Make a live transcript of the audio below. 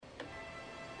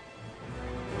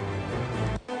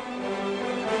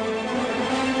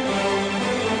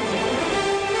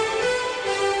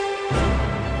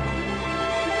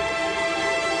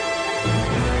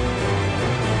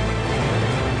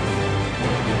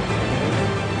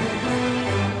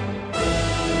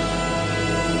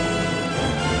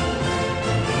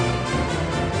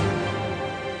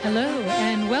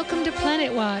welcome to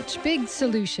Planet Watch, big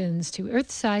solutions to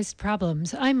Earth-sized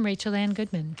problems. I'm Rachel Ann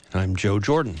Goodman. I'm Joe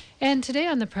Jordan. And today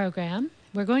on the program,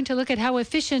 we're going to look at how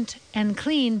efficient and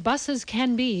clean buses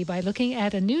can be by looking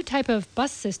at a new type of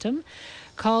bus system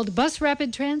called bus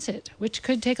rapid transit, which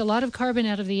could take a lot of carbon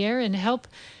out of the air and help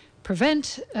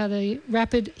prevent the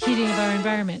rapid heating of our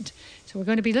environment. So we're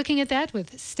going to be looking at that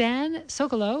with Stan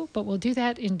Sokolow, but we'll do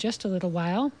that in just a little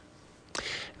while.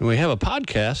 And we have a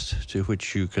podcast to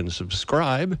which you can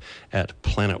subscribe at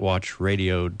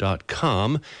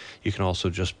planetwatchradio.com. You can also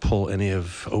just pull any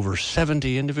of over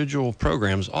 70 individual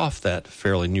programs off that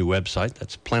fairly new website.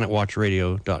 That's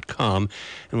planetwatchradio.com.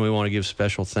 And we want to give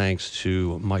special thanks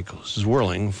to Michael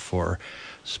Zwirling for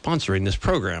sponsoring this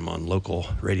program on local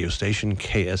radio station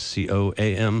KSCO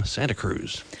AM Santa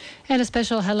Cruz. And a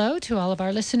special hello to all of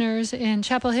our listeners in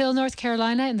Chapel Hill, North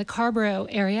Carolina, in the Carrboro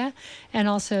area, and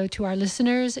also to our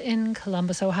listeners in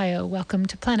Columbus, Ohio. Welcome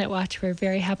to Planet Watch. We're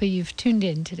very happy you've tuned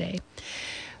in today.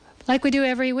 Like we do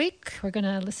every week, we're going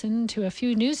to listen to a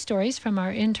few news stories from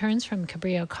our interns from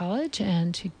Cabrillo College,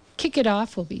 and to kick it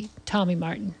off will be Tommy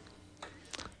Martin.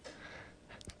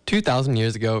 2,000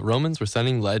 years ago, Romans were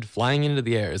sending lead flying into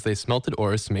the air as they smelted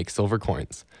ores to make silver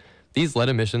coins. These lead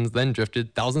emissions then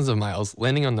drifted thousands of miles,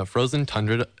 landing on the frozen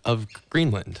tundra of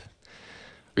Greenland.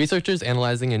 Researchers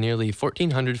analyzing a nearly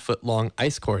 1,400-foot-long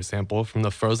ice core sample from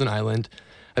the frozen island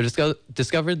have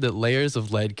discovered that layers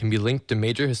of lead can be linked to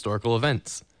major historical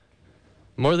events.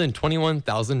 More than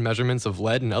 21,000 measurements of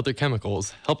lead and other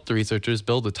chemicals helped the researchers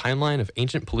build a timeline of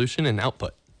ancient pollution and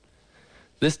output.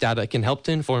 This data can help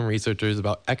to inform researchers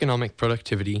about economic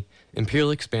productivity,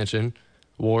 imperial expansion,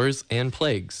 wars, and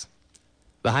plagues.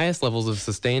 The highest levels of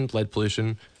sustained lead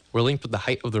pollution were linked with the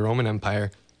height of the Roman Empire,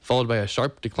 followed by a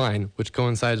sharp decline, which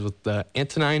coincides with the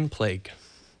Antonine Plague.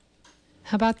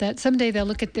 How about that? Someday they'll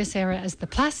look at this era as the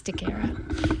plastic era.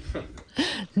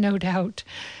 No doubt.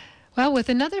 Well, with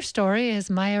another story is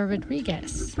Maya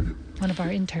Rodriguez, one of our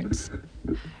interns.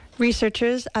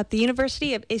 Researchers at the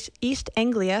University of East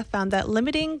Anglia found that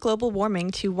limiting global warming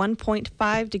to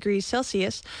 1.5 degrees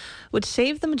Celsius would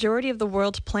save the majority of the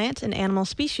world's plant and animal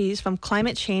species from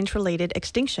climate change-related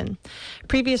extinction.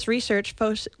 Previous research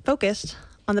focused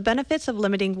on the benefits of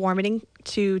limiting warming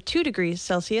to 2 degrees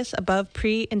Celsius above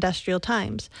pre-industrial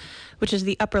times, which is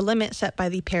the upper limit set by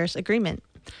the Paris Agreement.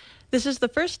 This is the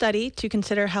first study to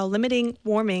consider how limiting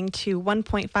warming to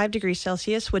 1.5 degrees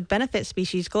Celsius would benefit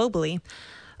species globally.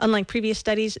 Unlike previous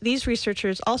studies, these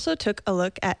researchers also took a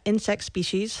look at insect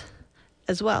species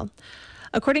as well.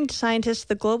 According to scientists,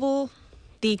 the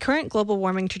current global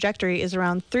warming trajectory is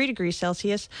around 3 degrees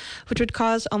Celsius, which would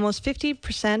cause almost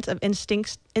 50% of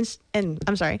insects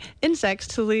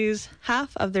to lose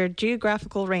half of their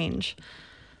geographical range.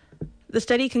 The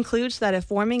study concludes that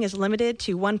if warming is limited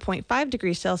to 1.5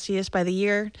 degrees Celsius by the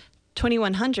year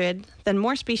 2100, then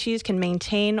more species can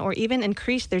maintain or even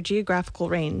increase their geographical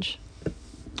range.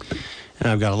 And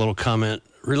I've got a little comment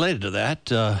related to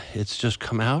that. It's just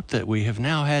come out that we have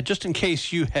now had, just in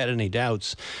case you had any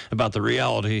doubts about the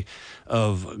reality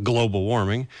of global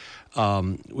warming,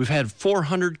 we've had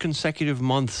 400 consecutive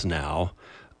months now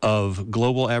of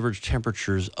global average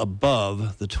temperatures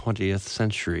above the 20th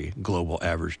century global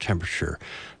average temperature.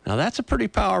 Now, that's a pretty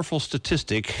powerful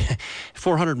statistic.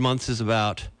 400 months is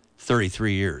about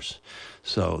 33 years.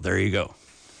 So there you go.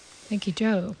 Thank you,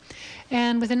 Joe.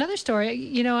 And with another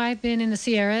story, I've been in the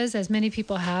Sierras, as many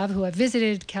people have who have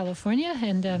visited California.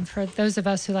 And for those of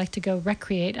us who like to go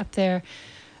recreate up there,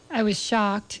 I was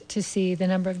shocked to see the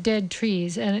number of dead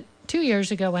trees. And 2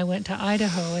 years ago, I went to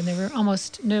Idaho, and there were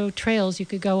almost no trails you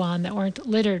could go on that weren't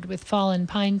littered with fallen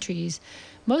pine trees,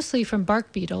 mostly from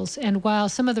bark beetles. And while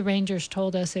some of the rangers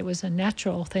told us it was a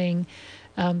natural thing,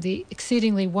 the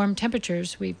exceedingly warm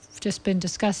temperatures we've just been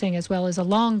discussing, as well as a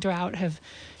long drought, have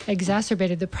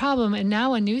exacerbated the problem. And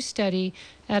now a new study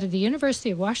out of the University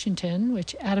of Washington,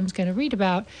 which Adam's going to read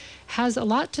about, has a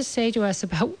lot to say to us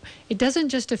about it doesn't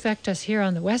just affect us here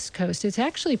on the West Coast. It's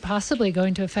actually possibly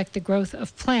going to affect the growth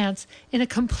of plants in a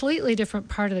completely different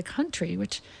part of the country,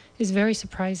 which is very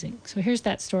surprising. So here's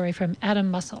that story from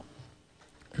Adam Mussel.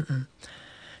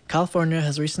 California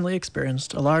has recently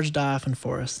experienced a large die-off in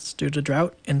forests due to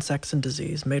drought, insects, and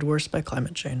disease made worse by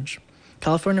climate change.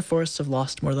 California forests have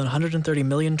lost more than 130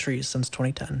 million trees since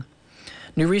 2010.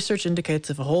 New research indicates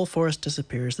if a whole forest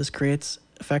disappears, this creates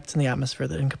effects in the atmosphere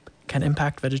that can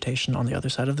impact vegetation on the other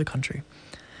side of the country.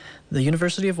 The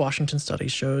University of Washington study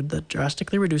showed that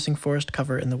drastically reducing forest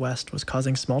cover in the west was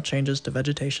causing small changes to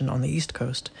vegetation on the east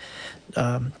coast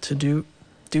due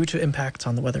to impacts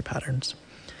on the weather patterns.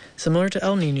 Similar to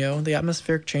El Nino, the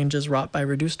atmospheric changes wrought by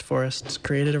reduced forests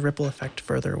created a ripple effect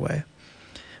further away.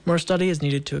 More study is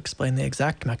needed to explain the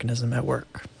exact mechanism at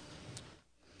work.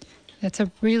 That's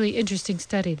a really interesting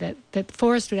study, that the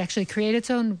forest would actually create its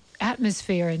own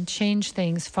atmosphere and change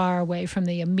things far away from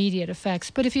the immediate effects.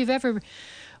 But if you've ever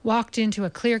walked into a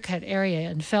clear-cut area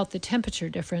and felt the temperature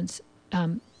difference,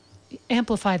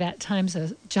 amplify that times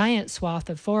a giant swath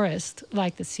of forest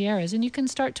like the Sierras, and you can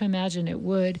start to imagine it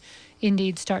would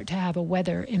indeed start to have a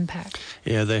weather impact.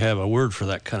 Yeah, they have a word for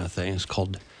that kind of thing. It's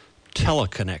called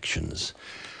teleconnections.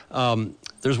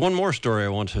 There's one more story I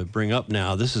want to bring up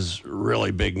now. This is really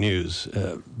big news,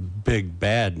 big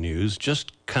bad news,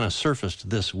 just kind of surfaced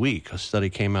this week. A study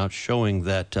came out showing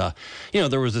that,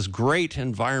 there was this great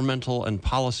environmental and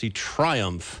policy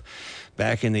triumph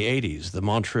back in the 80s, the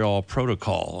Montreal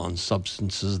Protocol on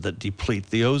substances that deplete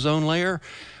the ozone layer.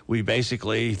 We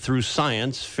basically, through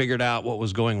science, figured out what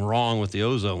was going wrong with the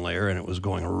ozone layer, and it was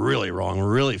going really wrong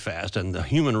really fast, and the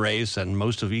human race and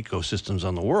most of ecosystems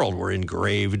on the world were in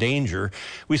grave danger.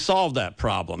 We solved that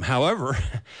problem. However,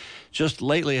 just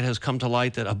lately it has come to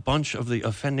light that a bunch of the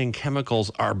offending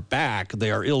chemicals are back.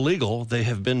 They are illegal. They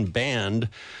have been banned,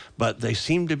 but they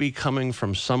seem to be coming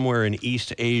from somewhere in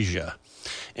East Asia.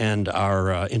 And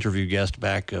our interview guest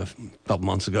back a couple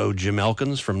months ago, Jim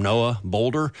Elkins from NOAA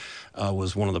Boulder,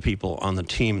 was one of the people on the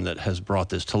team that has brought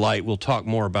this to light. We'll talk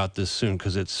more about this soon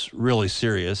because it's really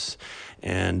serious.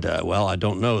 And, I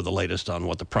don't know the latest on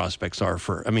what the prospects are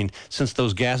since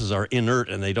those gases are inert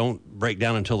and they don't break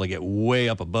down until they get way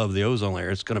up above the ozone layer,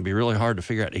 it's going to be really hard to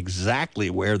figure out exactly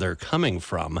where they're coming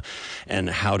from and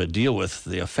how to deal with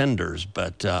the offenders.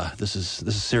 But this is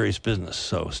serious business,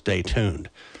 so stay tuned.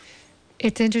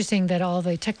 It's interesting that all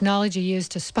the technology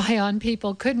used to spy on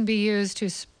people couldn't be used to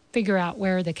figure out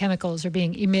where the chemicals are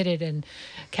being emitted and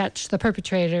catch the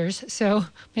perpetrators. So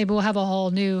maybe we'll have a whole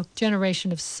new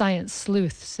generation of science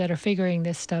sleuths that are figuring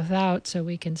this stuff out so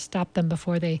we can stop them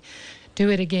before they do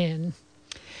it again.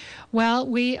 Well,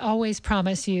 we always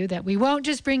promise you that we won't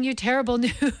just bring you terrible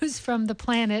news from the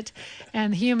planet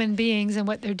and human beings and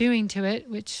what they're doing to it,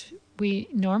 which we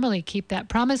normally keep that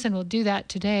promise, and we'll do that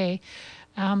today.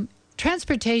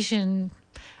 Transportation,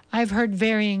 I've heard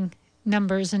varying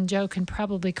numbers, and Joe can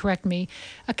probably correct me,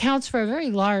 accounts for a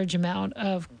very large amount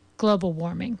of global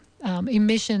warming.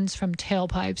 Emissions from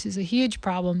tailpipes is a huge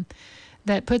problem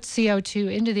that puts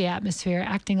CO2 into the atmosphere,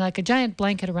 acting like a giant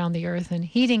blanket around the earth and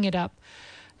heating it up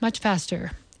much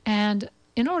faster. And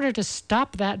in order to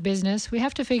stop that business, we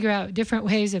have to figure out different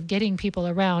ways of getting people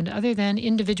around other than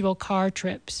individual car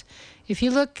trips. If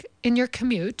you look in your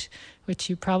commute, which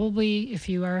you probably, if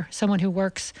you are someone who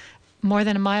works more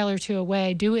than a mile or two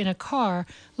away, do in a car,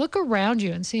 look around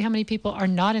you and see how many people are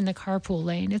not in the carpool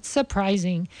lane. It's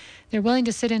surprising. They're willing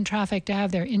to sit in traffic to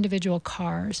have their individual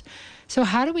cars. So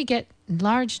how do we get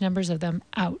large numbers of them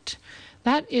out?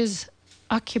 That is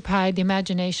occupied the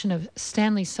imagination of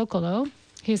Stanley Sokolow.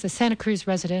 He's a Santa Cruz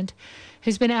resident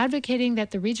who's been advocating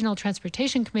that the Regional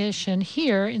Transportation Commission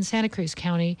here in Santa Cruz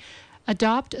County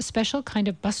adopt a special kind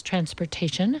of bus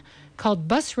transportation called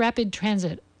Bus Rapid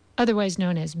Transit, otherwise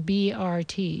known as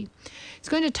BRT. He's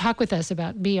going to talk with us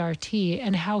about BRT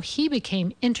and how he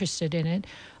became interested in it.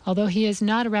 Although he is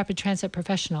not a rapid transit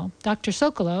professional, Dr.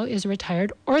 Sokolow is a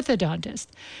retired orthodontist.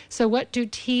 So what do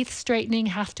teeth straightening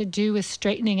have to do with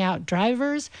straightening out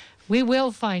drivers? We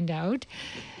will find out.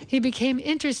 He became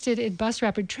interested in bus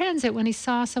rapid transit when he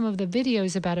saw some of the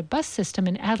videos about a bus system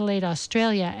in Adelaide,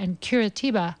 Australia, and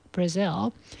Curitiba,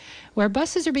 Brazil, where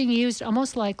buses are being used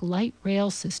almost like light rail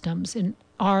systems in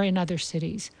other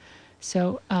cities.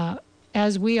 So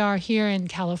as we are here in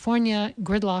California,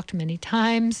 gridlocked many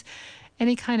times,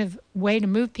 any kind of way to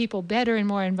move people better and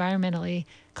more environmentally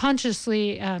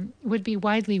consciously would be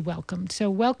widely welcomed. So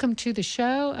welcome to the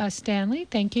show, Stanley.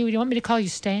 Thank you. Do you want me to call you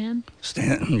Stan?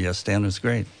 Stan, yes, Stan is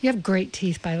great. You have great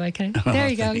teeth, by the way. There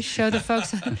you go. You show the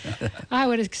folks. I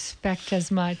would expect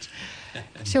as much.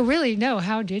 So really,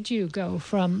 how did you go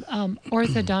from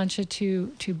orthodontia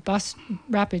to bus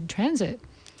rapid transit?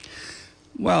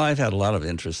 Well, I've had a lot of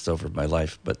interests over my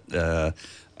life, but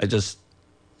I just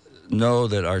know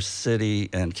that our city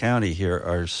and county here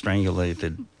are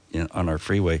strangulated on our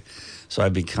freeway. So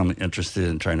I've become interested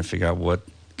in trying to figure out what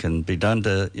can be done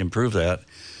to improve that.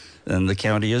 And the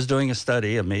county is doing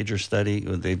a major study.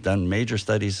 They've done major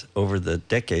studies over the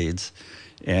decades,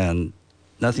 and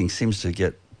nothing seems to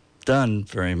get done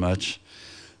very much.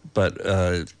 But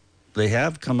they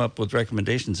have come up with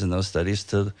recommendations in those studies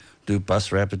to do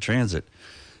bus rapid transit.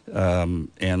 And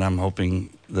I'm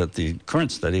hoping that the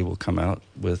current study will come out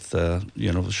with,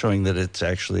 showing that it's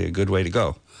actually a good way to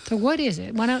go. So what is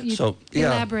it? Why don't you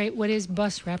elaborate what is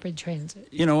bus rapid transit?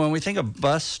 When we think of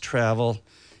bus travel,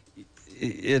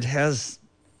 it has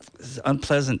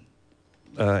unpleasant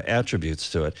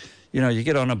attributes to it. You know, you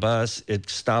get on a bus, it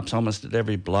stops almost at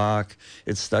every block.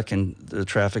 It's stuck in the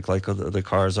traffic like the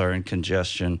cars are in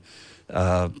congestion.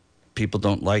 People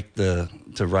don't like to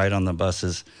ride on the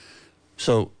buses.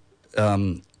 So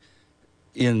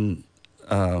in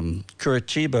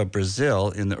Curitiba,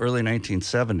 Brazil, in the early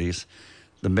 1970s,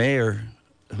 the mayor,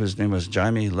 whose name was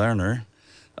Jaime Lerner,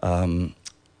 was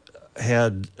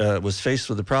faced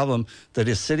with the problem that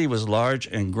his city was large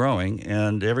and growing,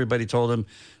 and everybody told him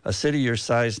a city your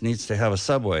size needs to have a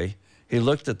subway. He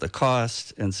looked at the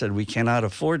cost and said, we cannot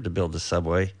afford to build a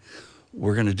subway.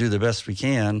 We're going to do the best we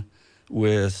can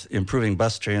with improving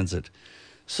bus transit.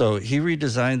 So he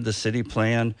redesigned the city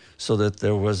plan so that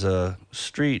there was a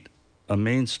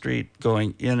main street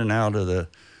going in and out of the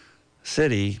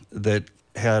city that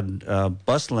had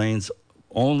bus lanes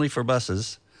only for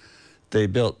buses. They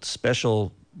built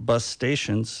special bus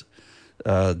stations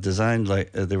designed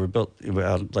like they were built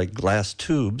out like glass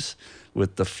tubes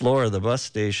with the floor of the bus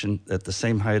station at the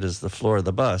same height as the floor of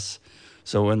the bus.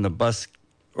 So when the bus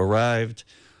arrived,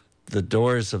 the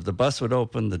doors of the bus would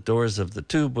open, the doors of the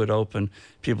tube would open,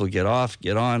 people would get off,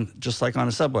 get on, just like on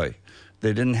a subway.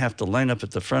 They didn't have to line up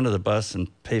at the front of the bus and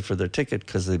pay for their ticket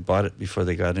because they bought it before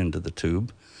they got into the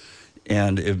tube.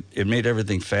 And it made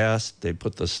everything fast. They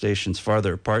put the stations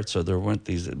farther apart so there weren't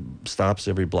these stops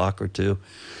every block or two.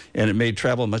 And it made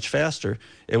travel much faster.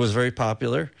 It was very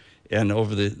popular. And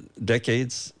over the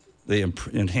decades, they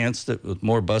enhanced it with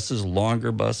more buses,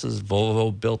 longer buses.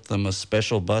 Volvo built them a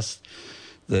special bus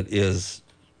that is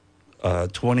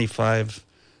 25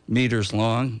 meters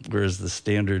long, whereas the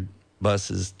standard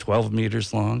bus is 12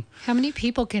 meters long. How many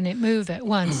people can it move at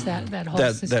once, that whole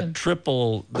system?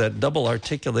 That double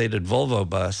articulated Volvo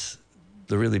bus,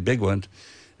 the really big one,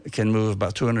 can move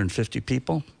about 250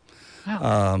 people.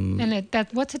 Wow. And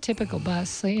what's a typical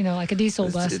bus? You know, like a diesel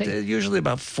bus? Usually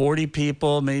about 40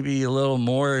 people, maybe a little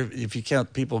more if you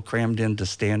count people crammed into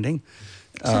standing.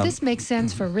 So this makes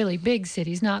sense for really big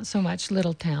cities, not so much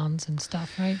little towns and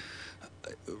stuff, right?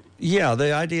 Yeah,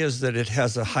 the idea is that it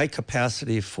has a high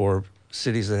capacity for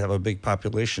cities that have a big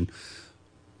population,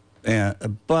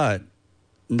 but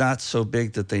not so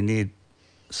big that they need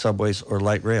subways or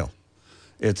light rail.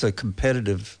 It's a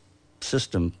competitive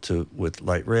system with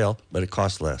light rail, but it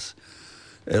costs less.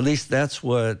 At least that's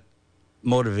what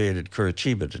motivated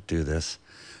Curitiba to do this.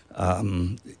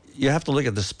 You have to look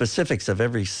at the specifics of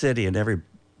every city and every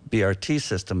BRT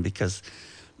system because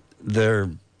their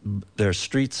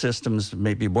street systems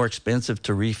may be more expensive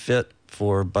to refit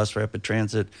for bus rapid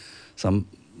transit, some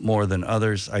more than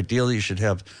others. Ideally, you should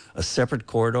have a separate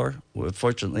corridor.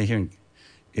 Fortunately, here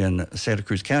in Santa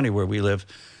Cruz County, where we live,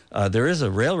 there is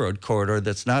a railroad corridor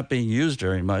that's not being used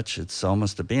very much. It's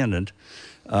almost abandoned.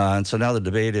 And so now the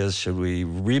debate is, should we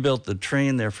rebuild the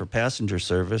train there for passenger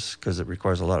service, because it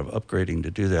requires a lot of upgrading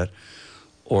to do that,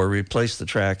 or replace the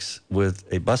tracks with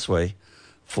a busway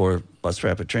for bus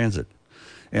rapid transit?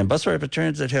 And bus rapid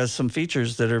transit has some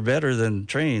features that are better than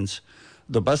trains.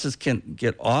 The buses can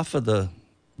get off of the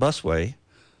busway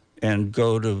and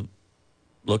go to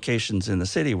locations in the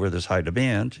city where there's high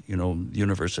demand, you know,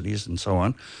 universities and so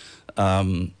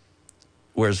on,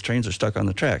 whereas trains are stuck on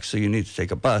the tracks. So you need to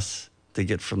take a bus to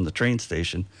get from the train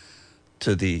station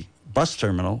to the bus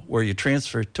terminal where you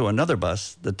transfer to another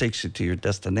bus that takes you to your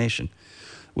destination.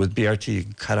 With BRT, you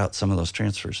can cut out some of those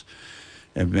transfers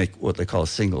and make what they call a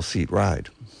single-seat ride.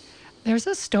 There's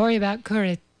a story about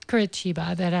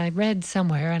Curitiba that I read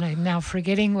somewhere, and I'm now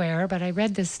forgetting where, but I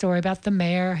read this story about the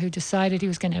mayor who decided he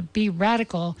was going to be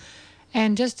radical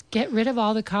and just get rid of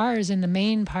all the cars in the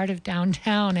main part of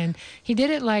downtown. And he did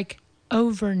it like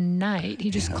overnight. He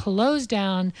just closed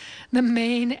down the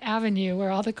main avenue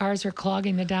where all the cars were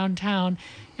clogging the downtown.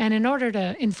 And in order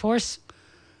to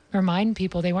remind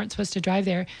people they weren't supposed to drive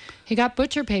there, he got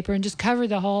butcher paper and just covered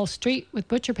the whole street with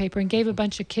butcher paper and gave a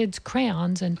bunch of kids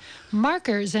crayons and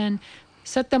markers and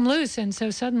set them loose. And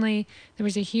so suddenly there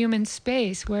was a human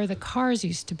space where the cars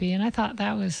used to be. And I thought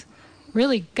that was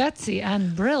really gutsy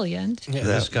and brilliant. Yeah,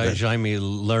 this guy, Jaime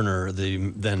Lerner, the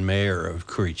then mayor of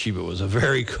Curitiba, was a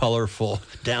very colorful,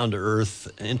 down-to-earth,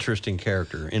 interesting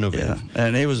character, innovative. Yeah,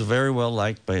 and he was very well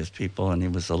liked by his people, and he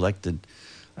was elected.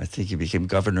 I think he became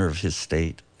governor of his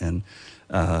state, and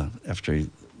after he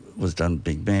was done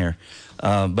being mayor.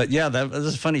 But yeah, that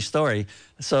was a funny story.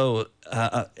 So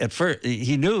at first,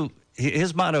 he knew,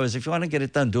 his motto is, if you want to get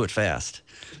it done, do it fast.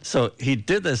 So he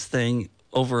did this thing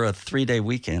over a 3-day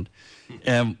weekend.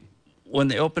 And when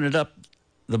they opened it up,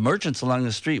 the merchants along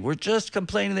the street were just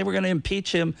complaining they were going to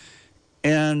impeach him.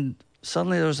 And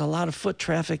suddenly there was a lot of foot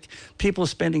traffic, people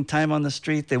spending time on the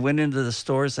street. They went into the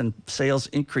stores and sales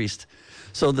increased.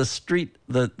 So the street,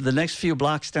 the next few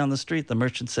blocks down the street, the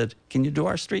merchant said, "Can you do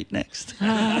our street next?"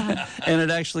 And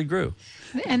it actually grew.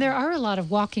 And there are a lot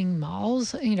of walking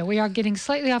malls. You know, we are getting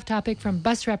slightly off topic from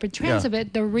bus rapid transit,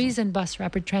 but the reason bus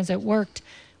rapid transit worked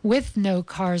with no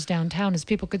cars downtown is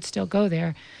people could still go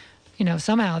there. You know,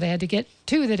 somehow they had to get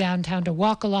to the downtown to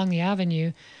walk along the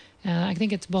avenue. I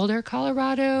think it's Boulder,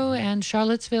 Colorado, and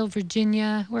Charlottesville,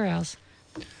 Virginia. Where else?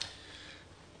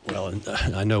 Well,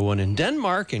 I know one in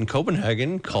Denmark, in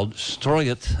Copenhagen, called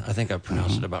Strøget. I think I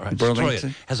pronounced it about right. Burlington.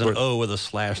 Strøget has an O with a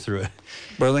slash through it.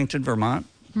 Burlington, Vermont,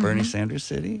 Bernie Sanders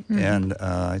city, and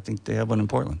I think they have one in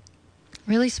Portland.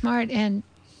 Really smart. And,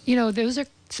 you know, those are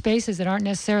spaces that aren't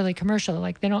necessarily commercial.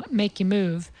 Like, they don't make you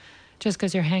move just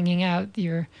because you're hanging out.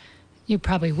 You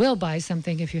probably will buy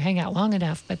something if you hang out long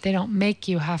enough, but they don't make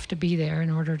you have to be there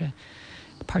in order to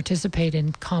participate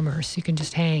in commerce. You can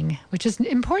just hang, which is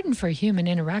important for human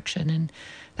interaction, and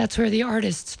that's where the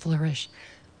artists flourish.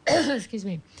 Excuse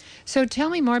me. So tell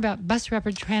me more about bus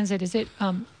rapid transit. Is it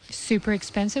super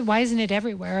expensive? Why isn't it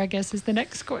everywhere, I guess, is the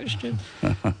next question.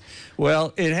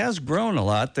 Well, it has grown a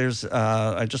lot. There's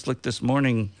I just looked this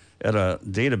morning at a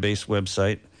database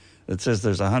website that says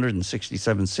there's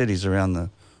 167 cities around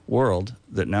the world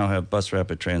that now have bus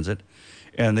rapid transit,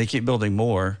 and they keep building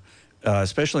more.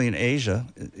 Especially in Asia,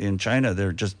 in China,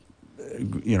 they're just,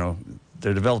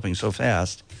 they're developing so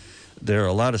fast. There are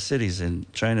a lot of cities in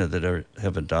China that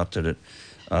have adopted it.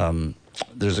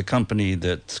 There's a company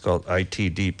that's called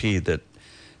ITDP that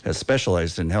has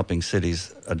specialized in helping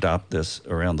cities adopt this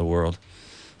around the world.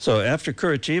 So after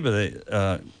Curitiba,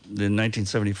 in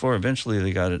 1974, eventually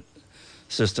they got it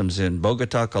systems in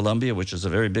Bogota, Colombia, which is a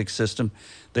very big system.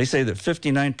 They say that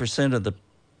 59%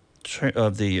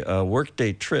 of the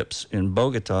workday trips in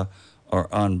Bogota are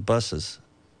on buses.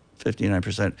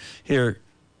 59%. Here,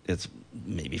 it's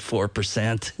maybe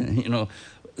 4%.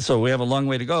 So we have a long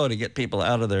way to go to get people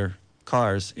out of their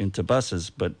cars into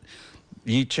buses. But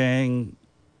Yichang,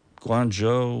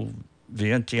 Guangzhou,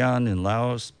 Vientiane in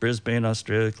Laos, Brisbane,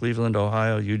 Australia, Cleveland,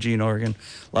 Ohio, Eugene, Oregon,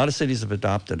 a lot of cities have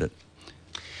adopted it.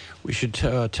 We should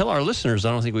tell our listeners,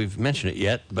 I don't think we've mentioned it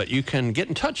yet, but you can get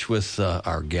in touch with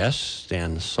our guest,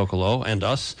 Stan Sokolow, and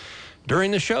us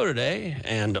during the show today,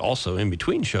 and also in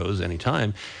between shows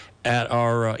anytime, at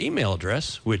our email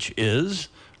address, which is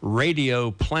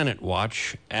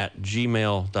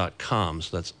radioplanetwatch@gmail.com.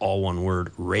 So that's all one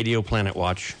word,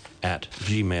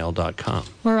 radioplanetwatch@gmail.com.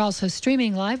 We're also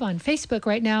streaming live on Facebook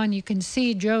right now, and you can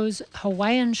see Joe's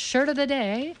Hawaiian shirt of the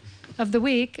day. Of the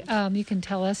week. You can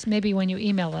tell us, maybe when you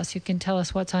email us, you can tell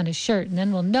us what's on his shirt, and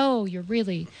then we'll know you're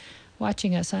really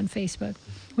watching us on Facebook.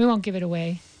 We won't give it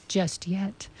away just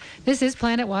yet. This is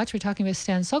Planet Watch. We're talking with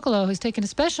Stan Sokolow, who's taken a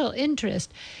special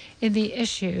interest in the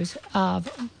issues of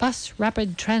bus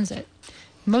rapid transit.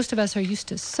 Most of us are used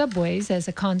to subways as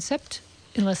a concept,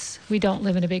 unless we don't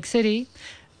live in a big city.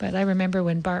 But I remember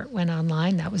when BART went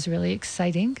online, that was really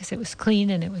exciting because it was clean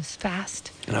and it was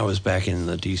fast. And I was back in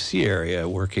the D.C. area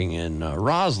working in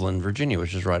Roslyn, Virginia,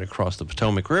 which is right across the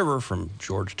Potomac River from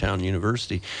Georgetown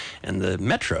University. And the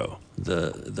metro,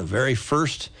 the very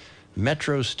first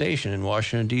metro station in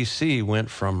Washington, D.C. went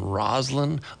from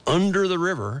Roslyn under the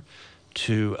river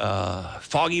to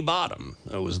Foggy Bottom.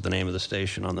 That was the name of the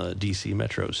station on the D.C.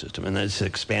 metro system. And then it's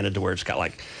expanded to where it's got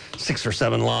like 6 or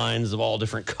 7 lines of all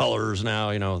different colors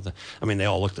now. They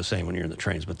all look the same when you're in the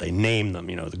trains, but they name them,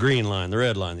 the green line, the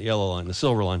red line, the yellow line, the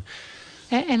silver line.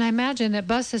 And I imagine that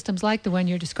bus systems like the one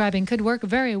you're describing could work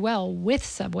very well with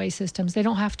subway systems. They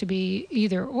don't have to be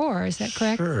either or. Is that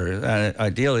correct? Sure.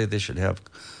 Ideally, they should have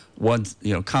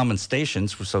common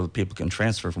stations so that people can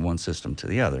transfer from one system to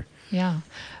the other. Yeah.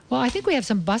 Well, I think we have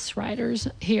some bus riders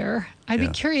here. I'd be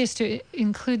curious to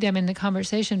include them in the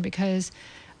conversation because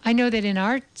I know that in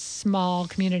our small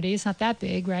community, it's not that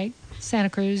big, right? Santa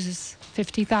Cruz is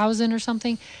 50,000 or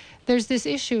something. There's this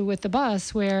issue with the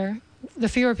bus where the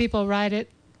fewer people ride it,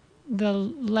 the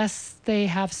less they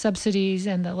have subsidies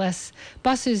and the less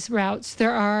buses routes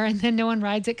there are, and then no one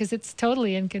rides it because it's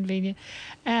totally inconvenient.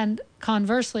 And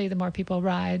conversely, the more people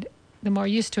ride, the more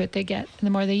used to it they get and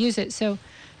the more they use it. So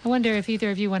I wonder if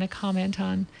either of you want to comment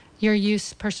on your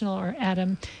use, personal or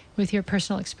Adam, with your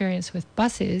personal experience with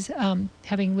buses,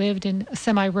 having lived in a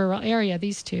semi-rural area,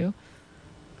 these two.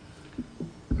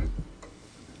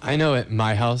 I know at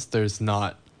my house there's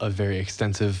not a very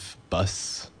extensive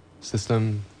bus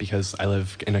system because I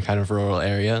live in a kind of rural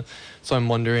area. So I'm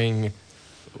wondering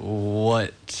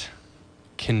what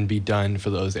can be done for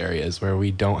those areas where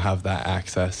we don't have that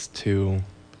access to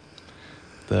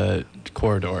the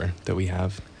corridor that we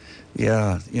have.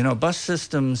 Yeah, bus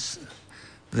systems,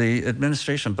 the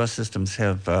administration of bus systems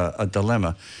have a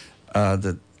dilemma.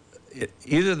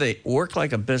 Either they work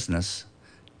like a business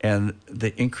and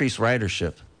they increase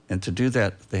ridership, and to do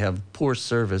that, they have poor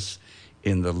service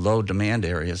in the low demand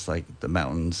areas like the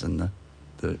mountains and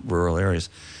the rural areas,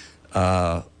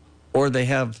 or they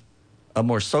have a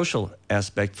more social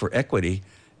aspect for equity,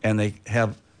 and they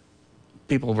have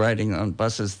people riding on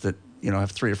buses that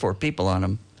have 3 or 4 people on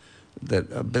them,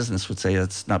 that a business would say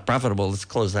it's not profitable, let's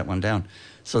close that one down.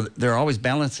 So they're always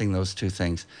balancing those two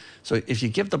things. So if you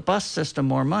give the bus system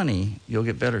more money, you'll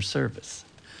get better service.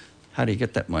 How do you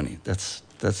get that money? That's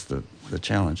the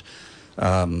challenge.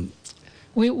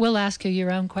 We'll ask you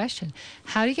your own question.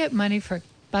 How do you get money for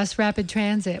bus rapid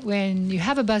transit when you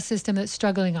have a bus system that's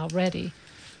struggling already,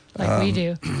 like we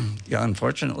do? Yeah,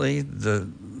 unfortunately,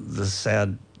 the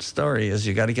sad story is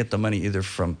you got to get the money either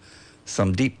from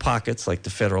some deep pockets like the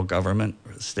federal government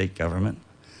or the state government,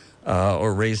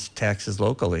 or raise taxes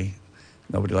locally.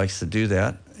 Nobody likes to do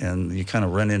that, and you kind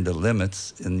of run into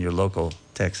limits in your local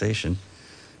taxation.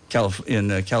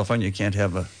 In California, you can't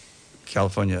have a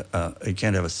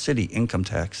city income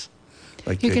tax.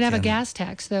 Like you can have a gas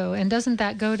tax, though, and doesn't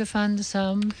that go to fund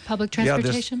some public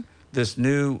transportation? Yeah, this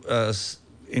new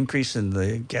increase in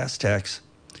the gas tax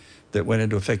that went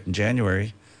into effect in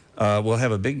January will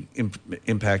have a big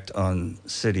impact on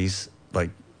cities like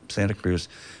Santa Cruz.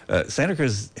 Santa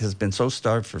Cruz has been so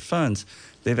starved for funds,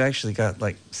 they've actually got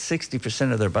like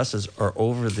 60% of their buses are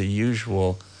over the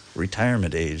usual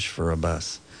retirement age for a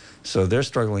bus. So they're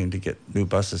struggling to get new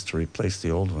buses to replace the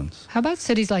old ones. How about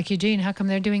cities like Eugene? How come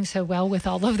they're doing so well with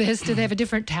all of this? Do they have a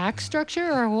different tax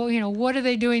structure, or what are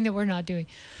they doing that we're not doing?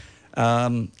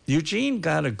 Eugene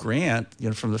got a grant,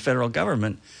 from the federal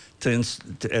government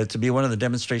to be one of the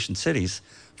demonstration cities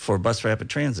for bus rapid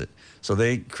transit. So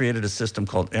they created a system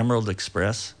called Emerald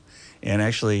Express, and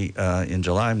actually in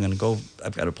July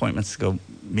I've got appointments to go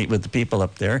meet with the people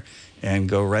up there and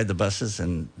go ride the buses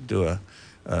and do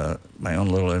my own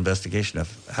little investigation of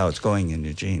how it's going in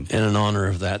Eugene. And in honor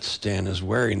of that, Stan is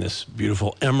wearing this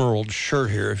beautiful emerald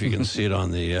shirt here, if you can see it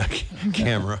on the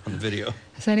camera, on the video.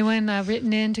 Has anyone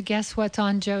written in to guess what's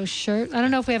on Joe's shirt? I don't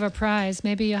know if we have a prize.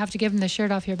 Maybe you'll have to give him the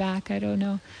shirt off your back. I don't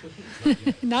know.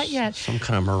 Not yet. Some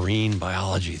kind of marine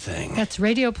biology thing. That's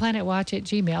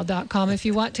radioplanetwatch@gmail.com if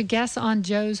you want to guess on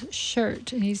Joe's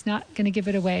shirt. And he's not going to give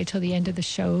it away till the end of the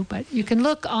show, but you can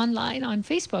look online on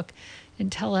Facebook and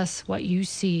tell us what you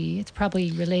see. It's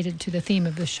probably related to the theme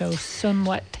of the show,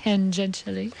 somewhat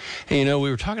tangentially. Hey, we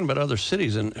were talking about other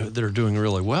cities that are doing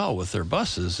really well with their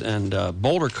buses, and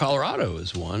Boulder, Colorado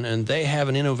is one, and they have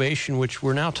an innovation which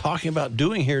we're now talking about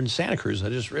doing here in Santa Cruz. I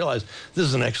just realized this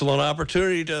is an excellent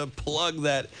opportunity to plug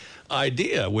that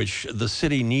idea, which the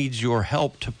city needs your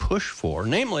help to push for,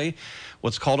 namely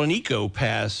what's called an Eco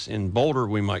Pass. In Boulder,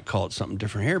 we might call it something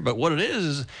different here, but what it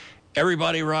is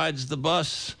everybody rides the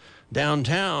bus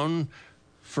downtown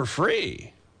for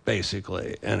free,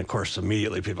 basically. And of course,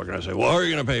 immediately people are going to say, well, how are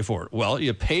you going to pay for it? Well,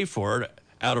 you pay for it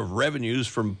out of revenues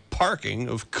from parking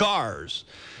of cars,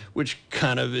 which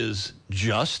kind of is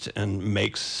just and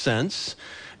makes sense.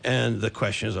 And the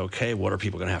question is, okay, what are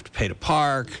people going to have to pay to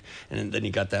park? And then you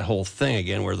got that whole thing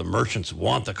again where the merchants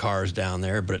want the cars down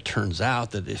there, but it turns out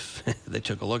that if they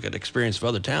took a look at experience of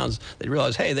other towns, they'd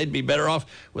realize, hey, they'd be better off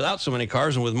without so many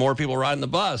cars and with more people riding the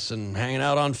bus and hanging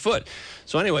out on foot.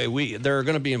 So anyway, there are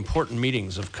going to be important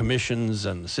meetings of commissions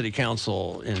and the city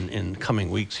council in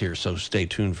coming weeks here, so stay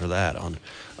tuned for that on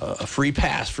a free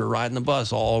pass for riding the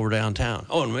bus all over downtown.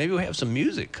 Oh, and maybe we have some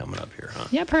music coming up here, huh?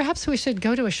 Yeah, perhaps we should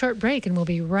go to a short break, and we'll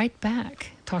be right back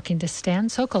talking to Stan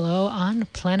Sokolow on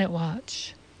Planet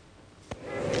Watch.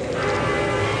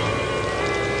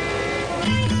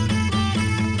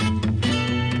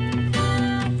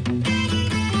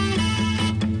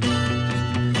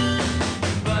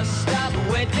 Bus stop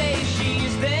where day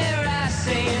she's there, I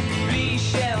say, please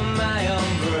share my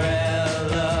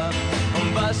umbrella.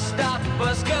 Bus stop,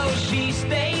 bus go, she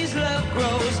stays, love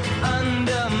grows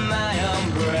under my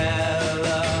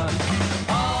umbrella.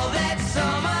 All that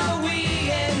summer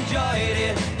we enjoyed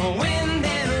it, wind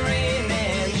and rain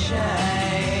and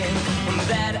shine.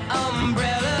 That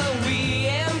umbrella we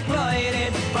employed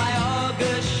it, by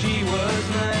August she was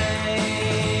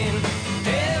mine.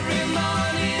 Every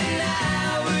morning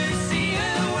I would see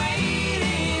her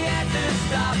waiting at the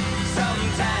stop.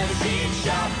 Sometimes she'd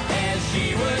shop and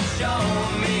she would show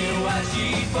me what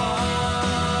she bought.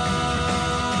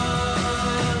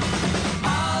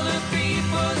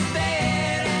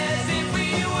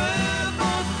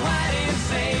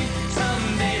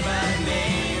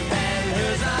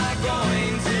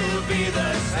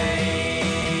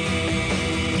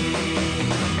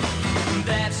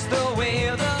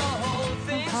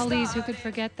 Hollies, who could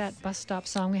forget that bus stop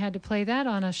song? We had to play that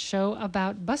on a show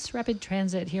about bus rapid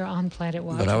transit here on Planet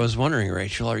Water. But I was wondering,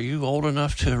 Rachel, are you old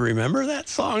enough to remember that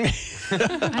song?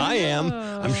 I am.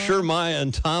 I'm sure Maya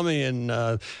and Tommy and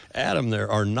Adam there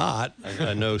are not.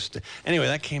 I know. Anyway,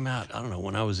 that came out, I don't know,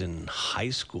 when I was in high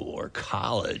school or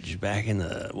college back in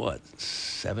the,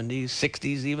 70s,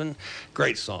 60s even?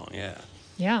 Great song, yeah.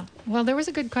 Yeah. Well, there was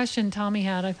a good question Tommy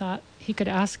had. I thought he could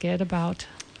ask it about.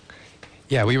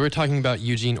 Yeah, we were talking about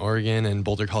Eugene, Oregon and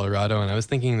Boulder, Colorado, and I was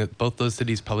thinking that both those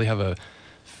cities probably have a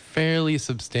fairly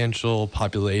substantial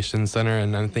population center,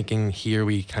 and I'm thinking here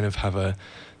we kind of have a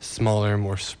smaller,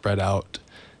 more spread out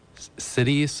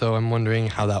city, so I'm wondering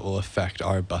how that will affect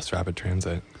our bus rapid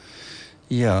transit.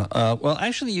 Yeah, well,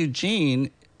 actually,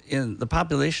 Eugene, in the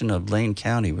population of Lane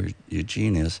County, where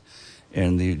Eugene is,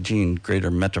 and the Eugene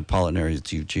greater metropolitan area,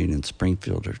 it's Eugene and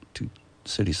Springfield, are two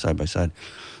cities side by side.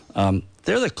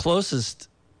 They're the closest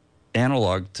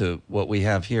analog to what we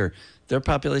have here. Their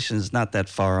population is not that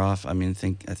far off. I mean,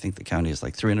 I think the county is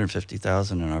like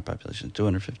 350,000, and our population is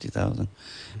 250,000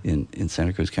 in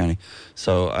Santa Cruz County.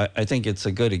 So I think it's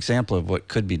a good example of what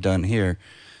could be done here.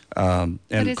 And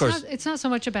but of course, it's not so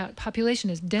much about population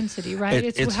as density, right?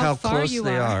 It's how far close you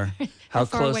they are. How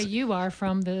far away you are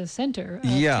from the center of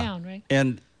town, right?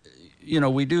 And,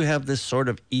 we do have this sort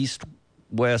of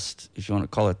east-west, if you want to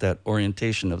call it that,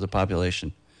 orientation of the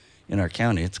population in our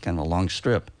county. It's kind of a long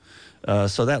strip.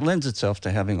 So that lends itself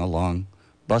to having a long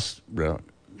bus route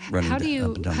running How up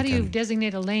and down do the you county.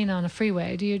 designate a lane on a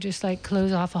freeway? Do you just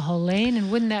close off a whole lane,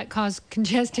 and wouldn't that cause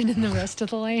congestion in the rest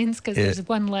of the lanes because there's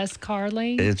one less car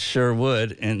lane? It sure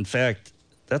would. In fact,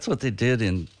 that's what they did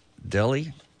in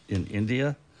Delhi, in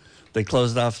India. They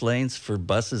closed off lanes for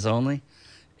buses only,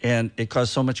 and it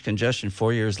caused so much congestion.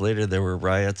 4 years later, there were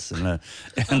riots, and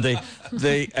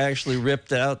they actually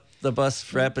ripped out the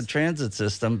bus rapid transit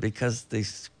system because they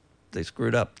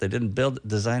screwed up. They didn't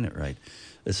design it right.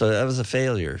 So that was a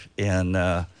failure. And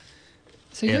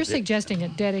so you're suggesting a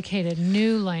dedicated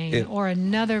new lane or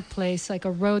another place, like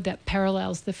a road that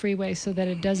parallels the freeway so that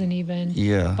it doesn't even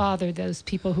bother those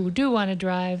people who do want to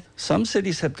drive. Some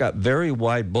cities have got very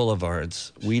wide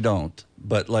boulevards. We don't.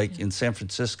 But like in San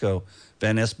Francisco,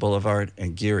 Van Ness Boulevard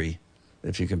and Geary,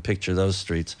 if you can picture those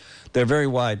streets, they're very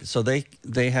wide. So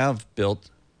they have built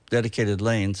dedicated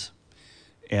lanes,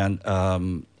 and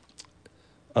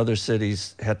other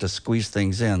cities had to squeeze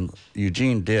things in.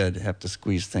 Eugene did have to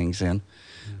squeeze things in.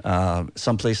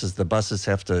 Some places the buses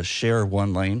have to share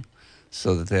one lane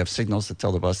so that they have signals that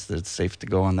tell the bus that it's safe to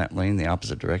go on that lane, the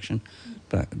opposite direction,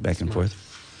 back and forth.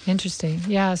 Interesting.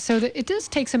 Yeah. So it does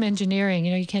take some engineering.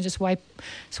 You can't just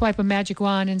swipe a magic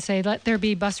wand and say, let there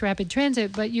be bus rapid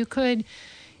transit, but you could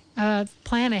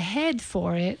plan ahead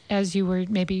for it as you were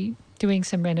maybe doing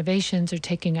some renovations or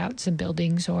taking out some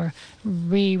buildings or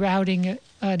rerouting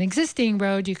an existing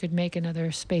road. You could make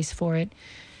another space for it.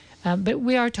 But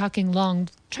we are talking long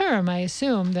term, I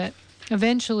assume, that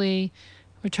eventually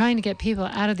we're trying to get people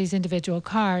out of these individual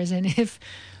cars. And if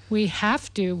we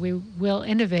have to, we will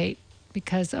innovate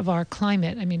because of our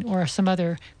climate, or some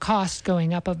other cost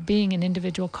going up of being an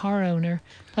individual car owner,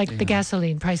 like the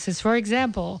gasoline prices, for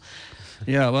example.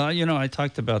 Yeah, well, I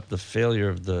talked about the failure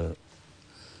of the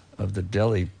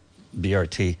Delhi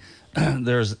BRT.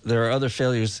 There are other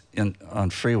failures on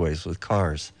freeways with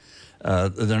cars.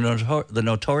 The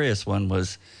notorious one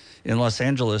was in Los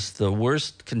Angeles. The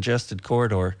worst congested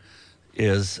corridor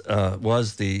was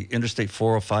the Interstate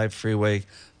 405 freeway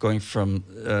going from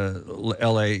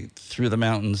L.A. through the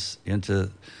mountains into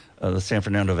the San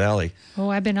Fernando Valley. Oh,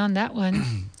 I've been on that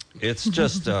one. It's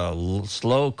just a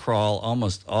slow crawl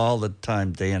almost all the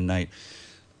time, day and night.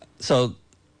 So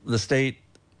the state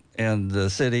and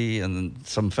the city and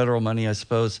some federal money, I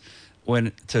suppose,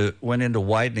 went into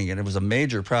widening it. It was a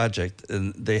major project,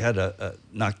 and they had to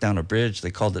knock down a bridge.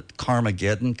 They called it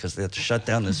Carmageddon because they had to shut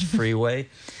down this freeway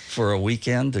for a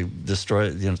weekend to destroy,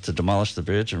 to demolish the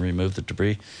bridge and remove the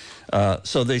debris.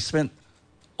 So they spent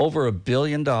over $1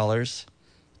 billion.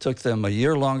 Took them a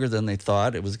year longer than they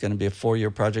thought. It was going to be a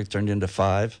 4-year project, turned into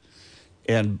 5.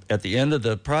 And at the end of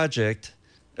the project,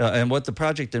 and what the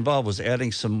project involved was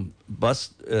adding some bus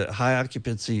high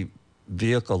occupancy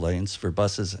vehicle lanes for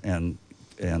buses and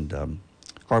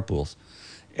carpools,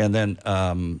 and then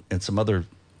and some other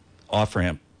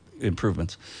off-ramp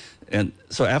improvements. And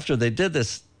so after they did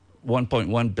this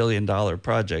 $1.1 billion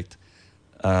project,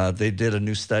 they did a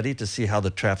new study to see how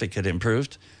the traffic had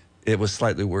improved. It was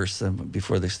slightly worse than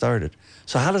before they started.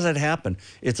 So how does that happen?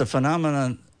 It's a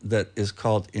phenomenon that is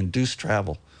called induced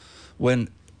travel. When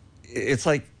it's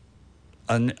like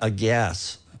a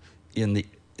gas in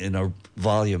in a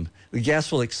volume. The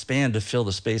gas will expand to fill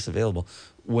the space available.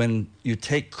 When you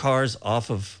take cars off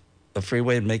of a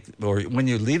freeway and or when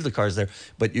you leave the cars there,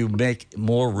 but you make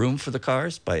more room for the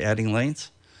cars by adding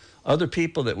lanes, other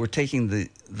people that were taking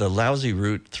the lousy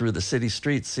route through the city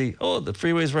streets see, oh, the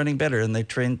freeway's running better, and they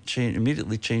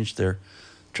immediately change their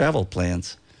travel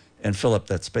plans and fill up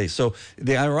that space. So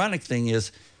the ironic thing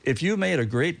is, if you made a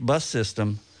great bus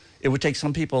system, it would take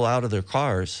some people out of their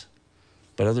cars,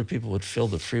 but other people would fill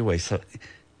the freeway. So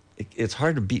it's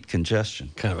hard to beat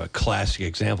congestion. Kind of a classic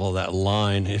example of that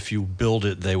line, if you build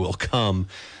it, they will come.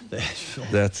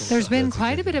 There's been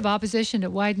quite a bit of opposition to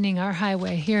widening our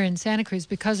highway here in Santa Cruz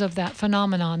because of that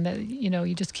phenomenon that,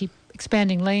 you just keep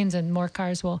expanding lanes and more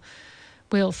cars will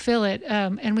fill it.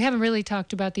 And we haven't really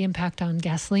talked about the impact on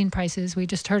gasoline prices. We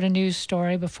just heard a news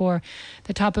story before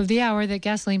the top of the hour that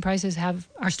gasoline prices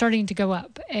are starting to go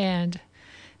up. And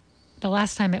the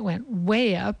last time it went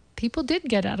way up, people did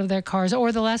get out of their cars,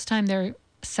 or the last time their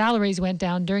salaries went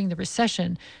down during the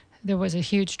recession, there was a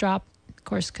huge drop, of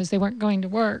course, because they weren't going to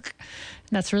work.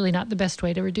 And that's really not the best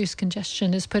way to reduce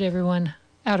congestion, is put everyone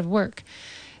out of work.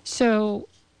 So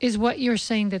is what you're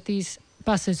saying that these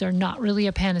buses are not really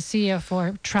a panacea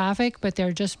for traffic, but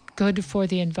they're just good for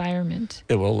the environment?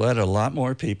 It will let a lot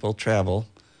more people travel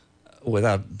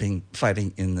without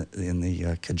fighting in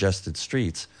the congested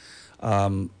streets.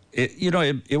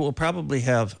 It will probably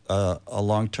have a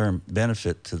long-term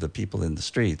benefit to the people in the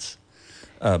streets,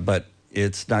 but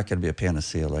it's not going to be a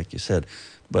panacea, like you said.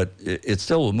 But it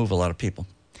still will move a lot of people.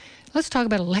 Let's talk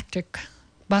about electric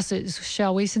buses,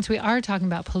 shall we? Since we are talking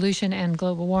about pollution and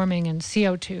global warming and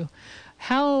CO2,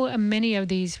 how many of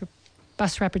these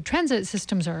bus rapid transit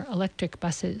systems are electric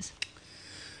buses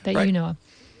that you know of?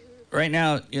 Right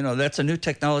now, that's a new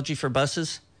technology for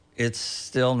buses. It's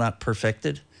still not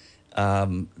perfected.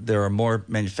 There are more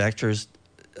manufacturers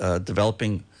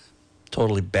developing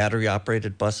totally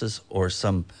battery-operated buses, or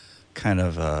some kind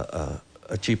of a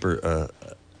cheaper,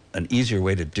 an easier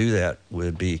way to do that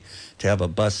would be to have a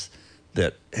bus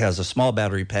that has a small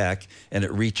battery pack and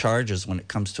it recharges when it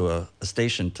comes to a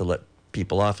station to let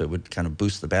people off. It would kind of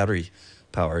boost the battery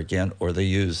power again, or they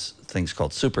use things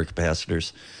called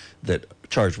supercapacitors that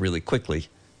charge really quickly,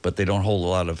 but they don't hold a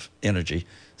lot of energy,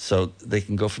 so they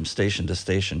can go from station to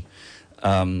station.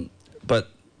 But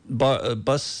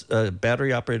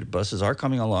battery-operated buses are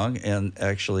coming along, and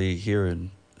actually here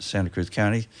in Santa Cruz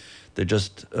County, they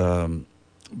just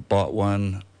bought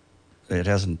one. It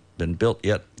hasn't been built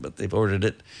yet, but they've ordered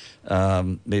it,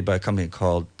 made by a company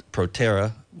called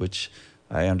Proterra, which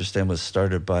I understand was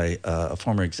started by a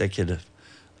former executive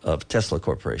of Tesla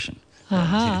Corporation.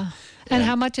 Uh-huh. And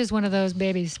how much is one of those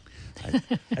babies?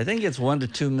 I think it's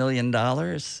 $1 to $2 million,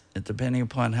 depending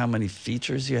upon how many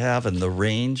features you have and the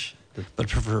range. But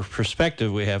for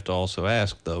perspective, we have to also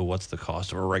ask, though, what's the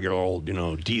cost of a regular old,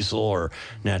 diesel or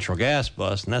natural gas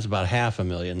bus? And that's about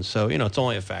 $500,000. So, it's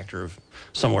only a factor of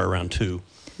somewhere around 2.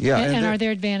 Yeah. And are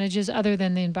there advantages other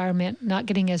than the environment not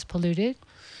getting as polluted,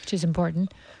 which is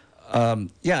important?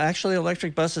 Actually,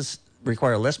 electric buses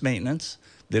require less maintenance.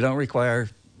 They don't require,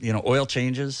 oil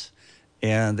changes,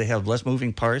 and they have less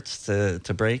moving parts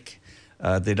to break.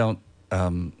 They don't,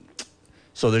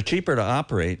 so they're cheaper to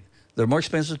operate. They're more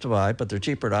expensive to buy, but they're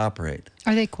cheaper to operate.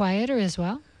 Are they quieter as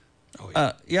well?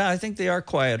 I think they are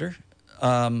quieter.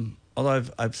 Although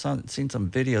I've seen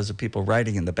some videos of people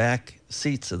riding in the back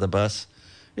seats of the bus.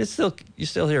 You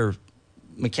still hear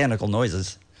mechanical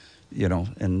noises,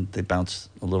 and they bounce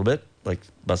a little bit like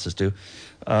buses do.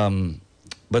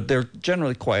 But they're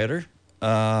generally quieter.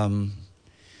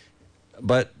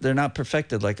 But they're not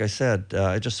perfected, like I said.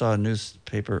 I just saw a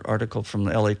newspaper article from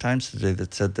the LA Times today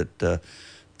that said that the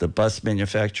bus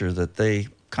manufacturer that they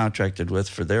contracted with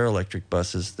for their electric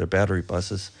buses, their battery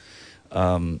buses,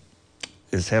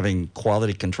 is having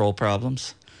quality control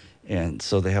problems. And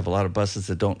so they have a lot of buses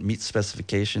that don't meet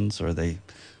specifications, or they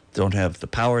don't have the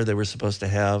power they were supposed to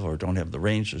have, or don't have the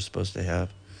range they're supposed to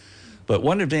have. But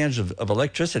one advantage of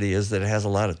electricity is that it has a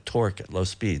lot of torque at low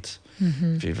speeds.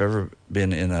 Mm-hmm. If you've ever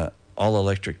been in an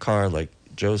all-electric car like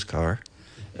Joe's car,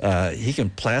 he can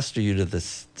plaster you to the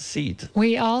seat.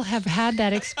 We all have had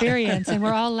that experience, and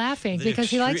we're all laughing because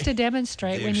he likes to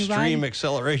demonstrate when you ride. Extreme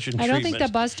acceleration I don't think the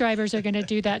bus drivers are going to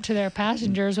do that to their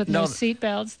passengers with no seat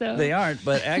belts, though. They aren't,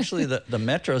 but actually the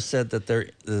Metro said that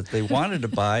they wanted to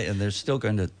buy, and they're still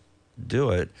going to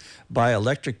do it, buy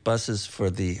electric buses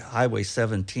for the Highway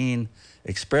 17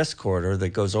 express corridor that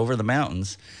goes over the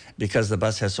mountains, because the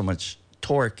bus has so much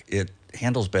torque, it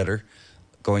handles better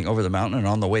going over the mountain, and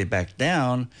on the way back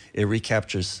down, it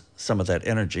recaptures some of that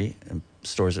energy and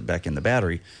stores it back in the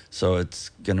battery. So it's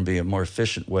going to be a more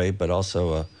efficient way, but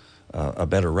also a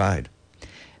better ride.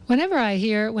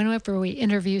 Whenever we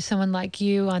interview someone like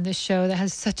you on this show that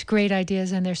has such great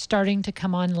ideas and they're starting to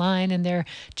come online and they're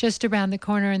just around the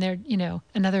corner and they're,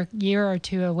 another year or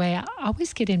two away, I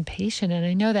always get impatient. And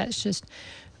I know that's just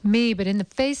me, but in the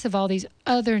face of all these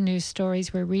other news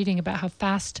stories we're reading about how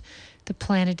fast the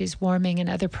planet is warming and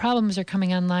other problems are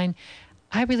coming online,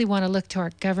 I really want to look to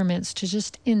our governments to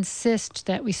just insist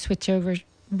that we switch over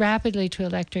rapidly to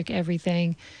electric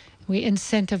everything. We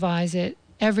incentivize it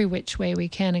every which way we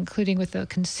can, including with the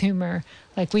consumer,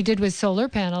 like we did with solar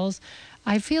panels.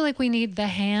 I feel like we need the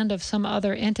hand of some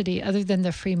other entity other than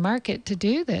the free market to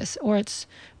do this, or it's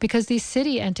because these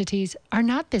city entities are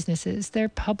not businesses. They're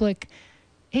public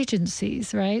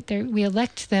agencies, right? We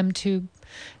elect them to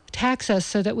tax us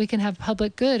so that we can have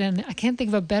public good. And I can't think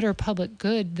of a better public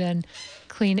good than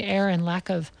clean air and lack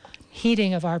of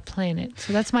heating of our planet.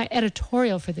 So that's my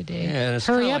editorial for the day. Yeah, and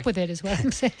Hurry up with it is what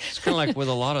I'm saying. It's kind of like with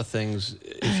a lot of things,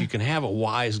 if you can have a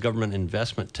wise government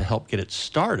investment to help get it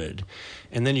started,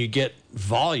 and then you get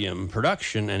volume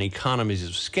production and economies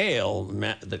of scale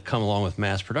that come along with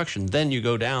mass production, then you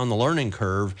go down the learning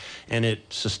curve and it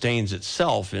sustains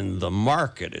itself in the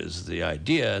market is the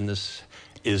idea. And this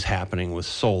is happening with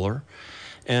solar.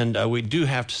 And we do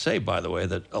have to say, by the way,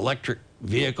 that electric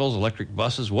vehicles, electric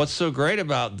buses, what's so great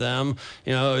about them?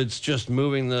 It's just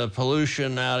moving the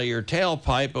pollution out of your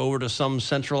tailpipe over to some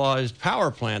centralized power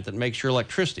plant that makes your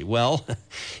electricity. Well,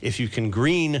 if you can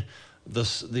green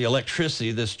the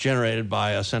electricity that's generated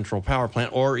by a central power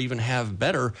plant, or even have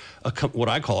better, what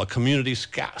I call a community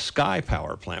sky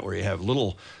power plant, where you have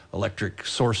little electric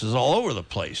sources all over the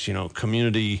place,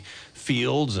 community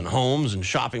fields and homes and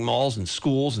shopping malls and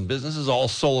schools and businesses all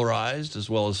solarized,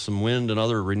 as well as some wind and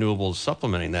other renewables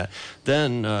supplementing that,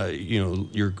 then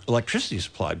your electricity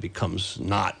supply becomes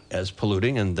not as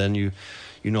polluting, and then you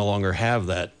no longer have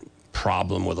that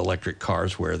problem with electric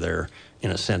cars where they're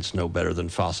in a sense no better than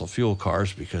fossil fuel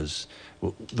cars, because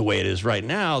the way it is right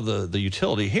now, the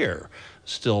utility here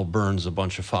still burns a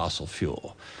bunch of fossil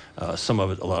fuel. Some of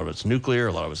it, a lot of it's nuclear,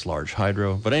 a lot of it's large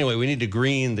hydro. But anyway, we need to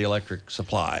green the electric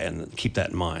supply and keep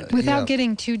that in mind. Without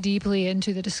getting too deeply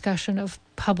into the discussion of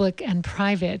public and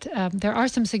private, there are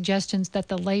some suggestions that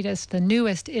the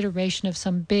newest iteration of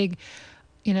some big,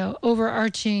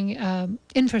 overarching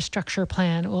infrastructure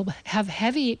plan will have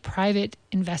heavy private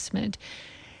investment.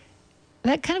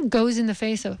 That kind of goes in the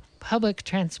face of public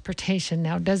transportation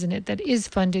now, doesn't it? That is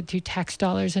funded through tax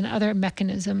dollars and other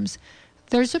mechanisms.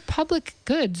 There's a public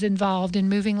goods involved in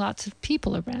moving lots of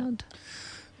people around.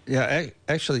 Yeah,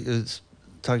 actually, it's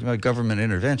talking about government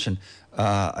intervention.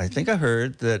 I think I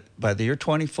heard that by the year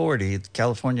 2040,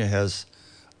 California has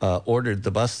ordered the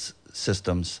bus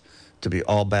systems to be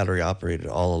all battery operated,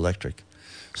 all electric.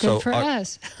 Good for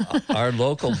us. Our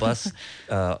local bus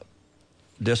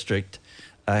district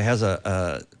has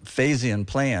a phase-in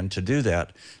plan to do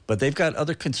that, but they've got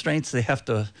other constraints they have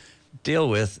to deal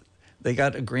with. They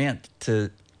got a grant to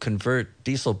convert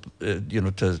diesel,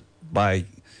 to buy,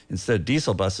 instead of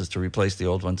diesel buses to replace the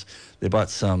old ones, they bought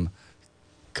some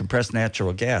compressed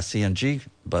natural gas, CNG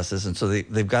buses, and so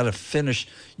they've got to finish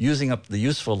using up the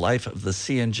useful life of the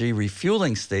CNG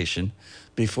refueling station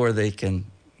before they can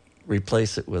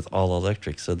replace it with all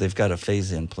electric. So they've got a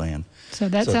phase-in plan. So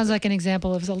that sounds like an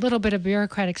example of a little bit of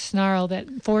bureaucratic snarl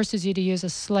that forces you to use a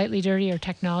slightly dirtier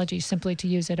technology simply to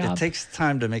use it up. It takes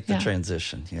time to make the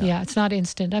transition. Yeah, it's not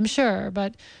instant, I'm sure,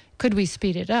 but could we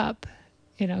speed it up?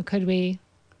 Could we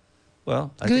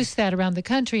goose that around the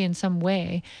country in some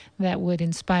way that would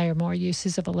inspire more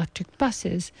uses of electric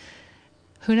buses?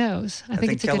 Who knows? I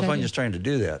think it's a good idea. California's trying to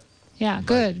do that. Yeah,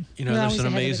 good. There's an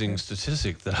amazing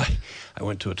statistic that I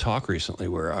went to a talk recently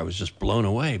where I was just blown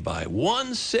away by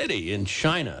one city in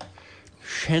China,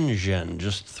 Shenzhen,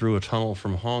 just through a tunnel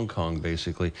from Hong Kong,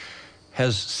 basically,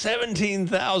 has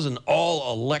 17,000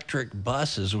 all-electric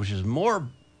buses, which is more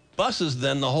buses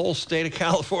than the whole state of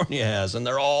California has, and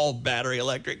they're all battery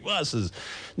electric buses.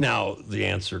 Now, the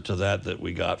answer to that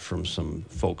we got from some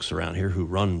folks around here who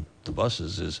run the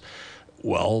buses is,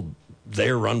 well,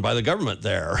 they're run by the government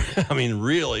there. I mean,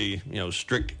 really,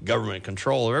 strict government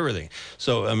control of everything.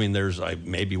 So, I mean, there's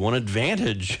maybe one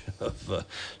advantage of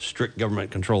strict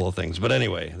government control of things. But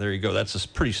anyway, there you go. That's a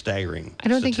pretty staggering I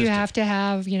don't think you have to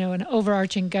have, an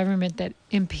overarching government that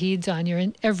impedes on your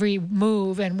every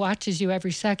move and watches you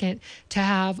every second to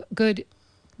have good,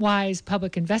 wise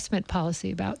public investment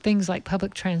policy about things like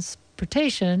public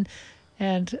transportation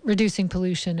and reducing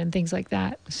pollution and things like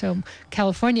that. So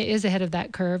California is ahead of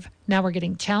that curve. Now we're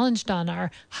getting challenged on our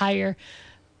higher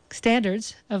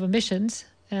standards of emissions,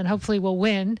 and hopefully we'll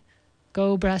win.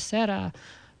 Go Becerra.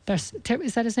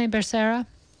 Is that his name, Becerra?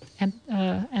 And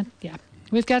yeah,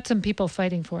 we've got some people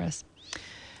fighting for us.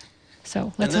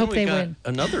 So let's hope they win.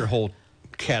 Another whole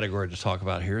category to talk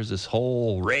about here is this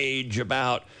whole rage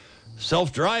about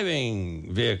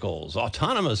self-driving vehicles,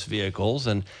 autonomous vehicles,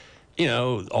 and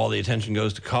all the attention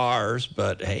goes to cars,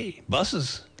 but hey,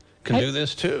 buses can do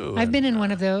this too. I've been in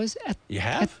one of those at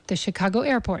the Chicago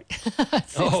airport.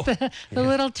 It's the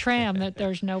little tram that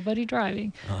there's nobody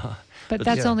driving. But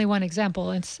that's only one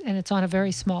example, and it's on a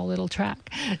very small little track.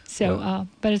 So,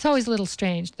 but it's always a little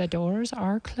strange. The doors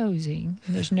are closing,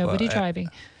 and there's nobody driving.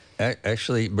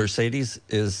 Actually, Mercedes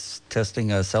is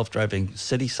testing a self-driving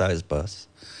city-sized bus.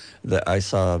 That I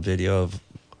saw a video of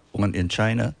one in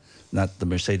China, not the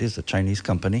Mercedes, the Chinese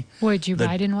company. Would you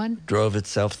ride in one? Drove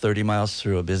itself 30 miles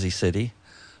through a busy city.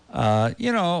 I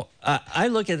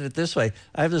look at it this way.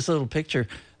 I have this little picture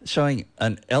showing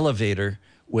an elevator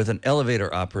with an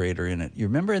elevator operator in it. You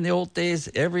remember in the old days,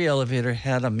 every elevator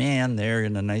had a man there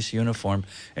in a nice uniform,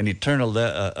 and he'd turn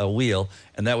a wheel,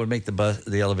 and that would make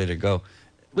the elevator go.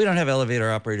 We don't have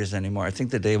elevator operators anymore. I think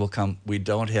the day will come we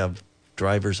don't have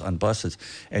drivers on buses.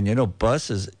 And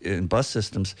buses, in bus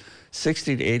systems,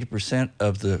 60 to 80%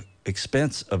 of the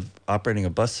expense of operating a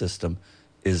bus system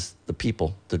is the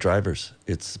people, the drivers.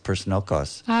 It's the personnel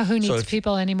costs. Who needs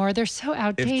people anymore? They're so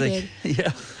outdated.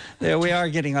 Yeah, we are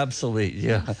getting obsolete.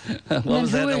 Yeah. What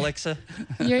was that, Alexa?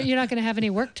 You're not going to have any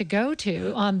work to go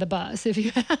to on the bus if you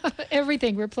have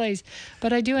everything replaced.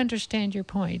 But I do understand your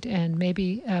point, and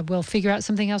maybe we'll figure out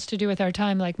something else to do with our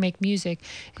time, like make music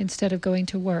instead of going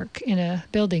to work in a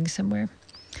building somewhere.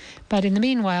 But in the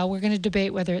meanwhile, we're going to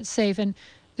debate whether it's safe. And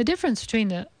the difference between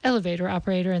the elevator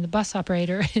operator and the bus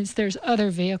operator is there's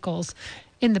other vehicles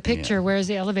in the picture, whereas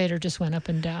the elevator just went up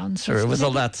and down. So it was a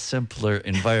lot simpler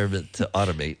environment to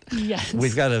automate. Yes.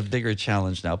 We've got a bigger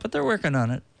challenge now, but they're working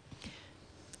on it.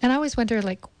 And I always wonder,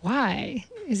 why?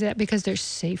 Is that because they're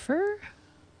safer?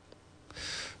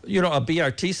 A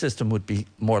BRT system would be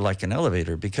more like an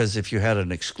elevator, because if you had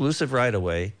an exclusive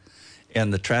right-of-way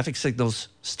and the traffic signals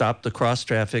stopped the cross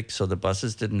traffic so the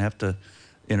buses didn't have to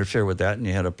interfere with that, and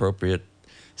you had appropriate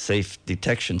safe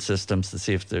detection systems to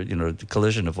see if they're,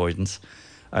 collision avoidance,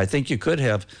 I think you could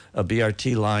have a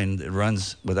BRT line that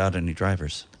runs without any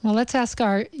drivers. Well, let's ask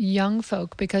our young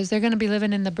folk, because they're going to be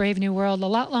living in the brave new world a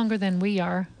lot longer than we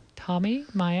are. Tommy,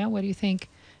 Maya, what do you think?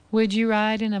 Would you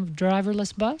ride in a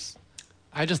driverless bus?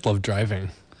 I just love driving.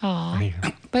 Aw.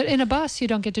 But in a bus, you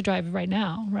don't get to drive right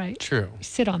now, right? True. You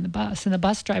sit on the bus, and the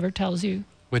bus driver tells you.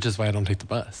 Which is why I don't take the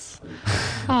bus.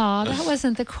 Aw, that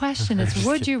wasn't the question. It's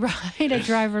would you ride a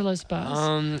driverless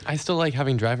bus? I still like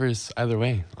having drivers either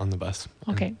way on the bus.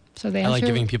 Okay, so the I answer like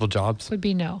giving people jobs. would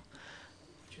be no.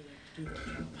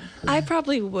 I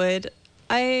probably would.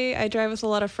 I drive with a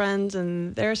lot of friends,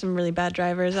 and there are some really bad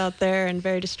drivers out there and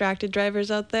very distracted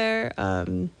drivers out there.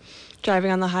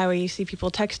 Driving on the highway, you see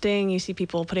people texting, you see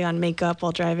people putting on makeup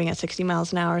while driving at 60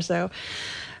 miles an hour. So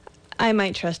I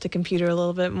might trust a computer a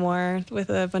little bit more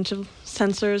with a bunch of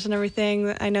sensors and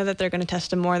everything. I know that they're going to test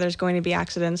them more. There's going to be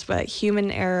accidents, but human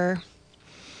error,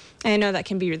 I know that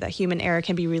human error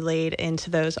can be relayed into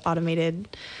those automated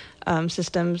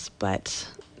systems, but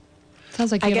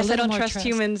Sounds like I guess I don't trust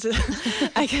humans.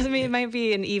 I guess it might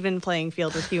be an even playing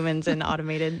field with humans and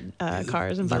automated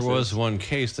cars and buses. There was one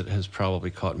case that has probably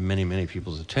caught many, many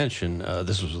people's attention.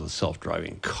 This was with a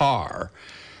self-driving car.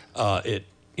 It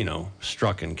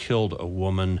struck and killed a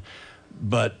woman.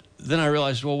 But then I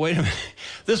realized, well, wait a minute.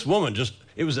 This woman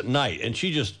it was at night, and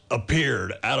she just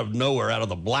appeared out of nowhere, out of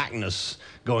the blackness,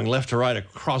 going left to right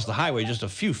across the highway, just a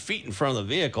few feet in front of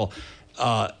the vehicle.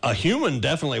 A human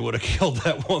definitely would have killed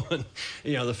that woman.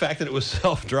 The fact that it was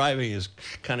self-driving is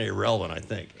kind of irrelevant, I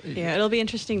think. Yeah, it'll be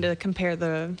interesting to compare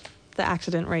the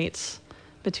accident rates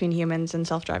between humans and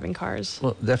self-driving cars.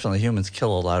 Well, definitely humans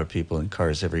kill a lot of people in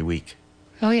cars every week.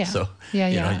 Oh, yeah. So, you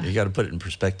got to put it in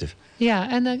perspective. Yeah,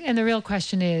 and the real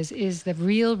question is the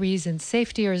real reason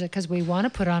safety, or is it because we want to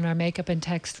put on our makeup and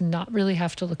text and not really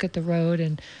have to look at the road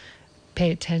and pay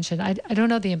attention? I don't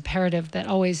know the imperative that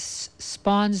always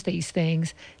spawns these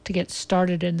things to get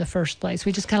started in the first place.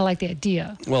 We just kind of like the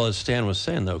idea. Well, as Stan was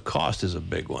saying, though, cost is a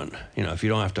big one. If you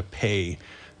don't have to pay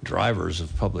drivers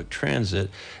of public transit.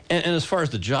 And as far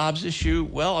as the jobs issue,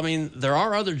 well, I mean, there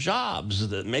are other jobs,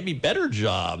 that maybe better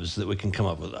jobs that we can come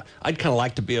up with. I'd kind of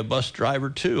like to be a bus driver,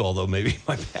 too, although maybe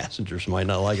my passengers might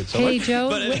not like it so much. Hey, Joe,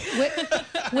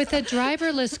 with a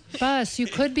driverless bus, you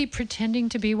could be pretending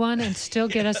to be one and still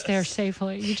get us there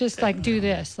safely. You just, do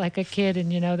this, like a kid in,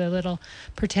 the little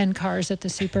pretend cars at the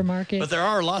supermarket. But there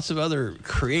are lots of other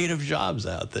creative jobs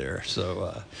out there,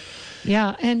 so...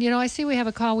 Yeah, and, I see we have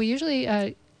a call. We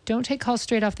usually don't take calls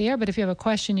straight off the air, but if you have a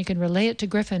question, you can relay it to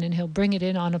Griffin, and he'll bring it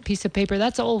in on a piece of paper.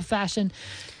 That's an old-fashioned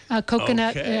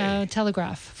coconut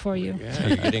telegraph for you. Yeah,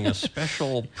 you're getting a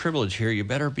special privilege here. You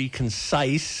better be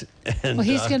concise and Well,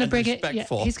 he's going to bring it.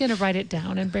 respectful. Yeah, he's going to write it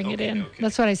down and bring it in. Okay.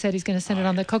 That's what I said. He's going to send it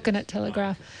on the coconut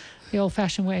telegraph, the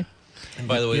old-fashioned way. And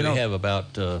by the way, we have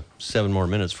about 7 more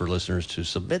minutes for listeners to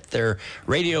submit their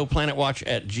Radio Planet Watch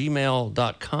at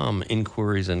gmail.com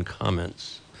inquiries and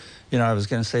comments. I was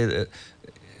going to say that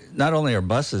not only are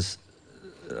buses,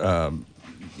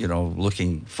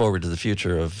 looking forward to the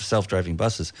future of self-driving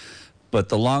buses, but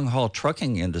the long-haul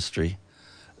trucking industry,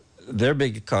 their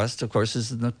big cost, of course,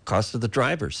 is the cost of the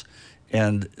drivers.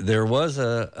 And there was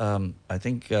I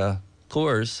think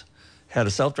Coors had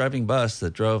a self-driving bus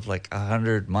that drove like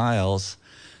 100 miles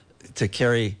to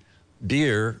carry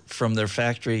beer from their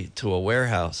factory to a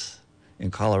warehouse in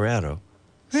Colorado.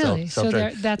 Really? So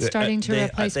that's starting to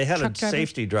replace They had truck a drivers?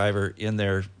 safety driver in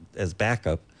there as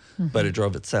backup, but it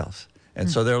drove itself. And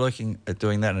so they're looking at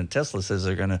doing that, and Tesla says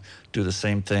they're going to do the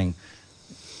same thing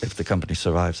if the company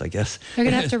survives, I guess. They're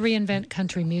going to have to reinvent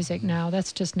country music now.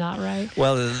 That's just not right.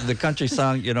 Well, the country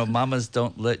song, Mamas,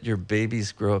 don't let your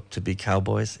babies grow up to be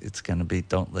cowboys. It's going to be,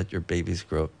 don't let your babies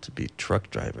grow up to be truck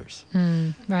drivers.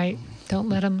 Right. Don't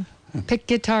let them pick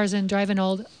guitars and drive an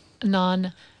old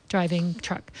non-driving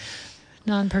truck,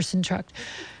 non-person truck.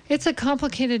 It's a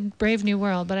complicated, brave new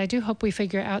world, but I do hope we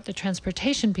figure out the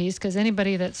transportation piece, because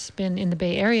anybody that's been in the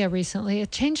Bay Area recently, it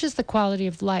changes the quality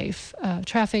of life.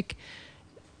 Traffic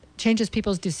changes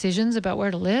people's decisions about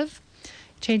where to live,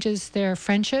 changes their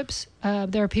friendships.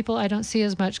 There are people I don't see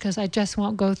as much because I just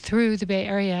won't go through the Bay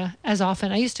Area as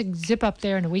often. I used to zip up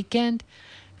there in a weekend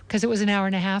because it was an hour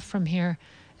and a half from here,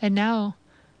 and now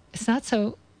it's not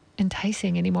so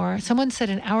enticing anymore. Someone said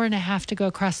an hour and a half to go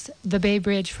across the Bay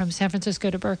Bridge from San Francisco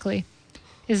to Berkeley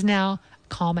is now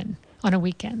common on a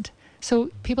weekend.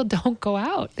 So people don't go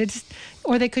out.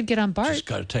 Or they could get on BART. Just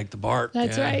got to take the BART.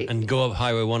 That's right. And go up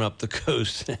Highway 1 up the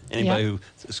coast. Anybody who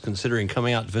is considering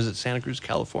coming out to visit Santa Cruz,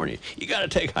 California, you got to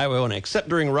take Highway 1, except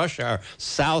during rush hour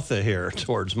south of here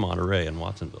towards Monterey and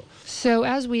Watsonville. So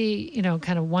as we,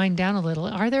 kind of wind down a little,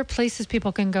 are there places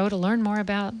people can go to learn more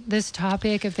about this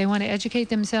topic if they want to educate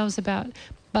themselves about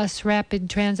bus rapid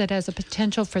transit as a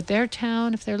potential for their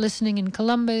town, if they're listening in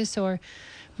Columbus or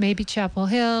maybe Chapel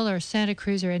Hill or Santa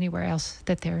Cruz or anywhere else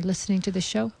that they're listening to the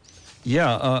show?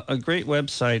 Yeah, a great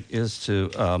website is to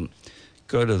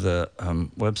go to the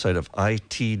website of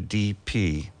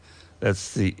ITDP.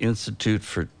 That's the Institute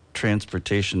for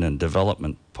Transportation and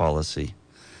Development Policy.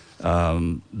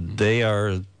 They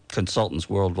are consultants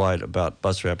worldwide about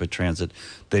bus rapid transit.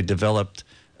 They developed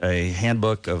a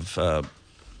handbook of,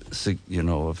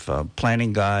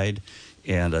 planning guide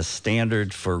and a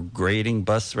standard for grading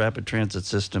bus rapid transit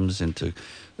systems into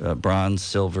bronze,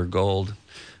 silver, gold.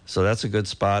 So that's a good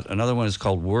spot. Another one is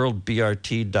called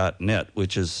worldbrt.net,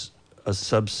 which is a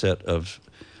subset of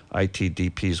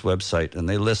ITDP's website, and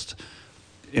they list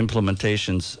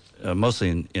implementations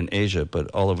mostly in Asia, but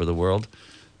all over the world.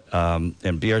 And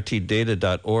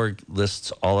brtdata.org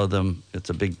lists all of them.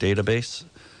 It's a big database.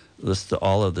 Lists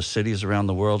all of the cities around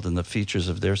the world and the features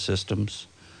of their systems.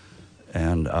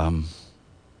 And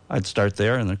I'd start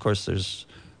there. And, of course, there's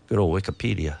good old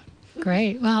Wikipedia.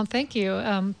 Great. Well, thank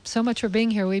you so much for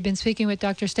being here. We've been speaking with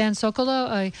Dr. Stan Sokolow,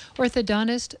 a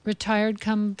orthodontist, retired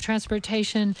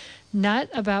transportation nut,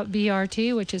 about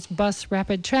BRT, which is bus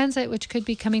rapid transit, which could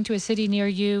be coming to a city near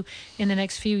you in the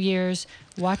next few years.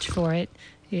 Watch for it.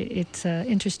 It's an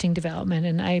interesting development,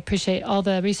 and I appreciate all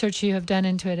the research you have done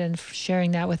into it and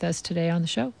sharing that with us today on the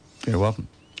show. You're welcome.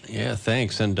 Yeah,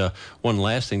 thanks. And one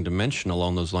last thing to mention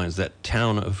along those lines, that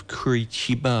town of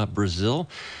Curitiba, Brazil,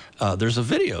 there's a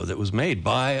video that was made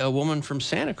by a woman from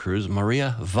Santa Cruz,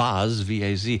 Maria Vaz,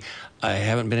 V-A-Z. I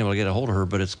haven't been able to get a hold of her,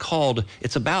 but it's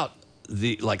about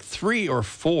the 3 or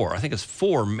 4, I think it's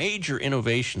 4 major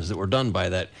innovations that were done by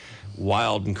that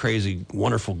wild and crazy,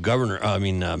 wonderful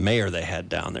mayor they had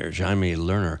down there, Jaime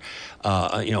Lerner,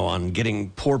 on getting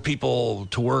poor people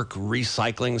to work,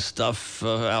 recycling stuff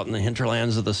out in the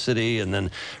hinterlands of the city, and then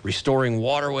restoring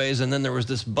waterways. And then there was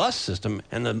this bus system,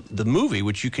 and the movie,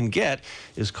 which you can get,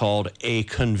 is called A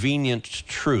Convenient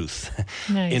Truth.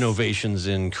 Nice. Innovations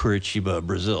in Curitiba,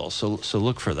 Brazil. So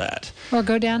look for that. Or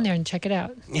go down there and check it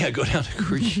out. Yeah, go down to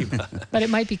Curitiba. But it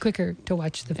might be quicker to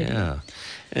watch the video. Yeah.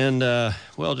 And,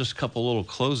 just a couple little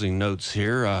closing notes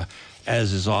here.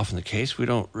 As is often the case, we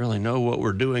don't really know what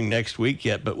we're doing next week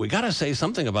yet, but we got to say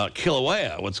something about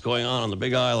Kilauea, what's going on the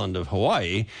big island of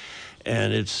Hawaii.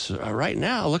 And it's right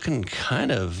now looking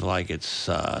kind of like it's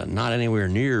not anywhere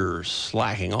near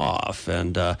slacking off.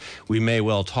 And we may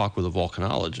well talk with a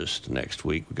volcanologist next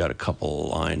week. We've got a couple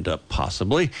lined up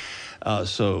possibly.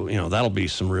 So, that'll be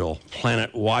some real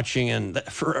planet watching. And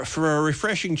for a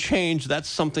refreshing change, that's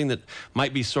something that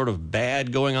might be sort of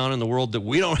bad going on in the world that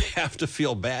we don't have to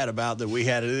feel bad about that we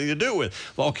had anything to do with.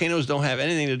 Volcanoes don't have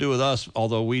anything to do with us,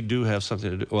 although we do have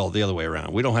something to do. Well, the other way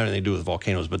around. We don't have anything to do with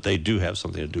volcanoes, but they do have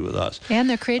something to do with us. And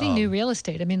they're creating new real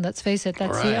estate. I mean, let's face it,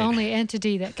 that's the only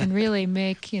entity that can really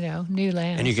make, new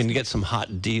land. And you can get some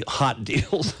hot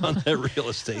deals on that real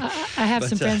estate. I have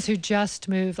some friends who just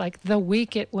moved, like the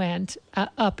week it went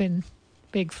up in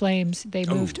big flames. They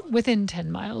moved within 10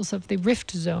 miles of the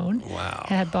rift zone. Wow.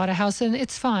 And had bought a house, and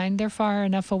it's fine. They're far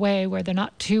enough away where they're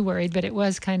not too worried, but it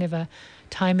was kind of a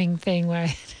timing thing where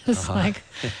it's like,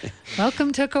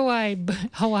 welcome to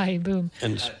Hawaii, boom.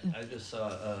 And I just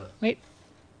saw... Wait.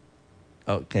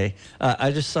 Okay.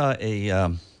 I just saw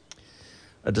a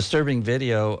disturbing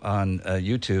video on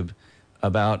YouTube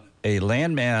about a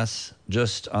landmass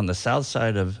just on the south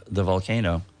side of the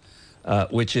volcano,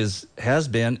 which has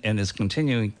been and is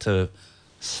continuing to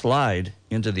slide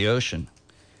into the ocean.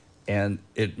 And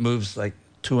it moves like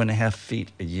 2.5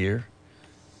 feet a year.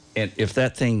 And if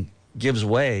that thing gives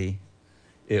way,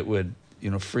 it would,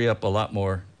 free up a lot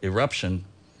more eruption,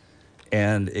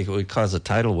 and it would cause a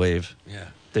tidal wave. Yeah.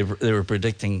 They were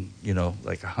predicting,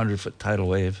 like 100-foot tidal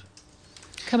wave.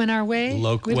 Coming our way?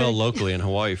 Locally in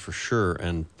Hawaii for sure,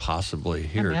 and possibly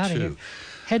here I'm too. Here.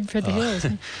 Head for the hills.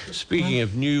 Speaking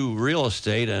of new real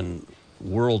estate and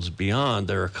worlds beyond,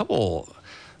 there are a couple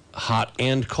hot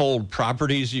and cold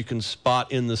properties you can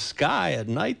spot in the sky at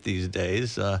night these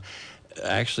days.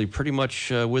 Actually, pretty much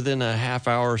within a half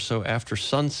hour or so after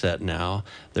sunset now,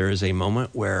 there is a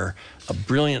moment where a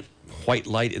brilliant white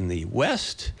light in the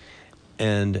west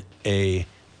and a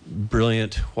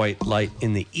brilliant white light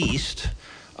in the east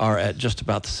are at just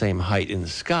about the same height in the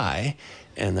sky,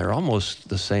 and they're almost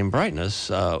the same brightness.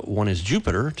 One is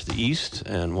Jupiter to the east,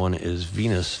 and one is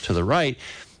Venus to the right.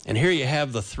 And here you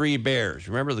have the three bears.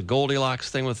 Remember the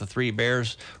Goldilocks thing with the three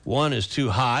bears? One is too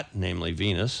hot, namely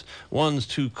Venus. One's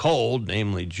too cold,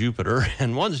 namely Jupiter.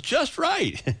 And one's just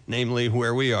right, namely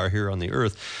where we are here on the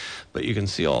Earth. But you can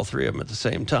see all three of them at the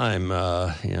same time,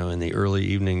 in the early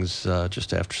evenings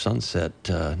just after sunset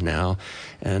now.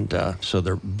 And so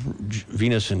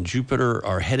Venus and Jupiter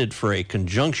are headed for a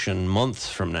conjunction months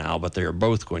from now, but they are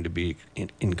both going to be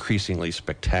increasingly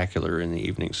spectacular in the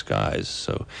evening skies.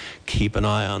 So keep an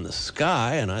eye on the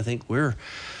sky, and I think we're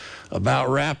about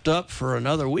wrapped up for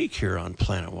another week here on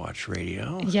Planet Watch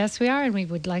Radio. Yes, we are, and we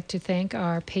would like to thank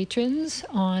our patrons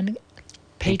on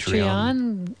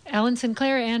Patreon. Alan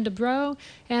Sinclair, Ann DeBro,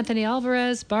 Anthony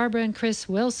Alvarez, Barbara and Chris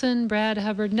Wilson, Brad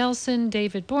Hubbard Nelson,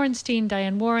 David Bornstein,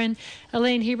 Diane Warren,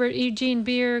 Elaine Hebert, Eugene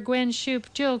Beer, Gwen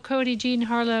Shoup, Jill Cody, Jean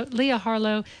Harlow, Leah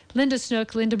Harlow, Linda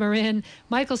Snook, Linda Marin,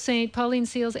 Michael Saint, Pauline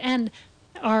Seals, and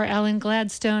our Alan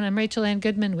Gladstone. I'm Rachel Ann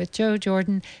Goodman with Joe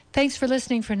Jordan. Thanks for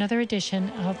listening for another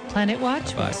edition of Planet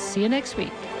Watch. Bye. We'll see you next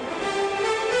week.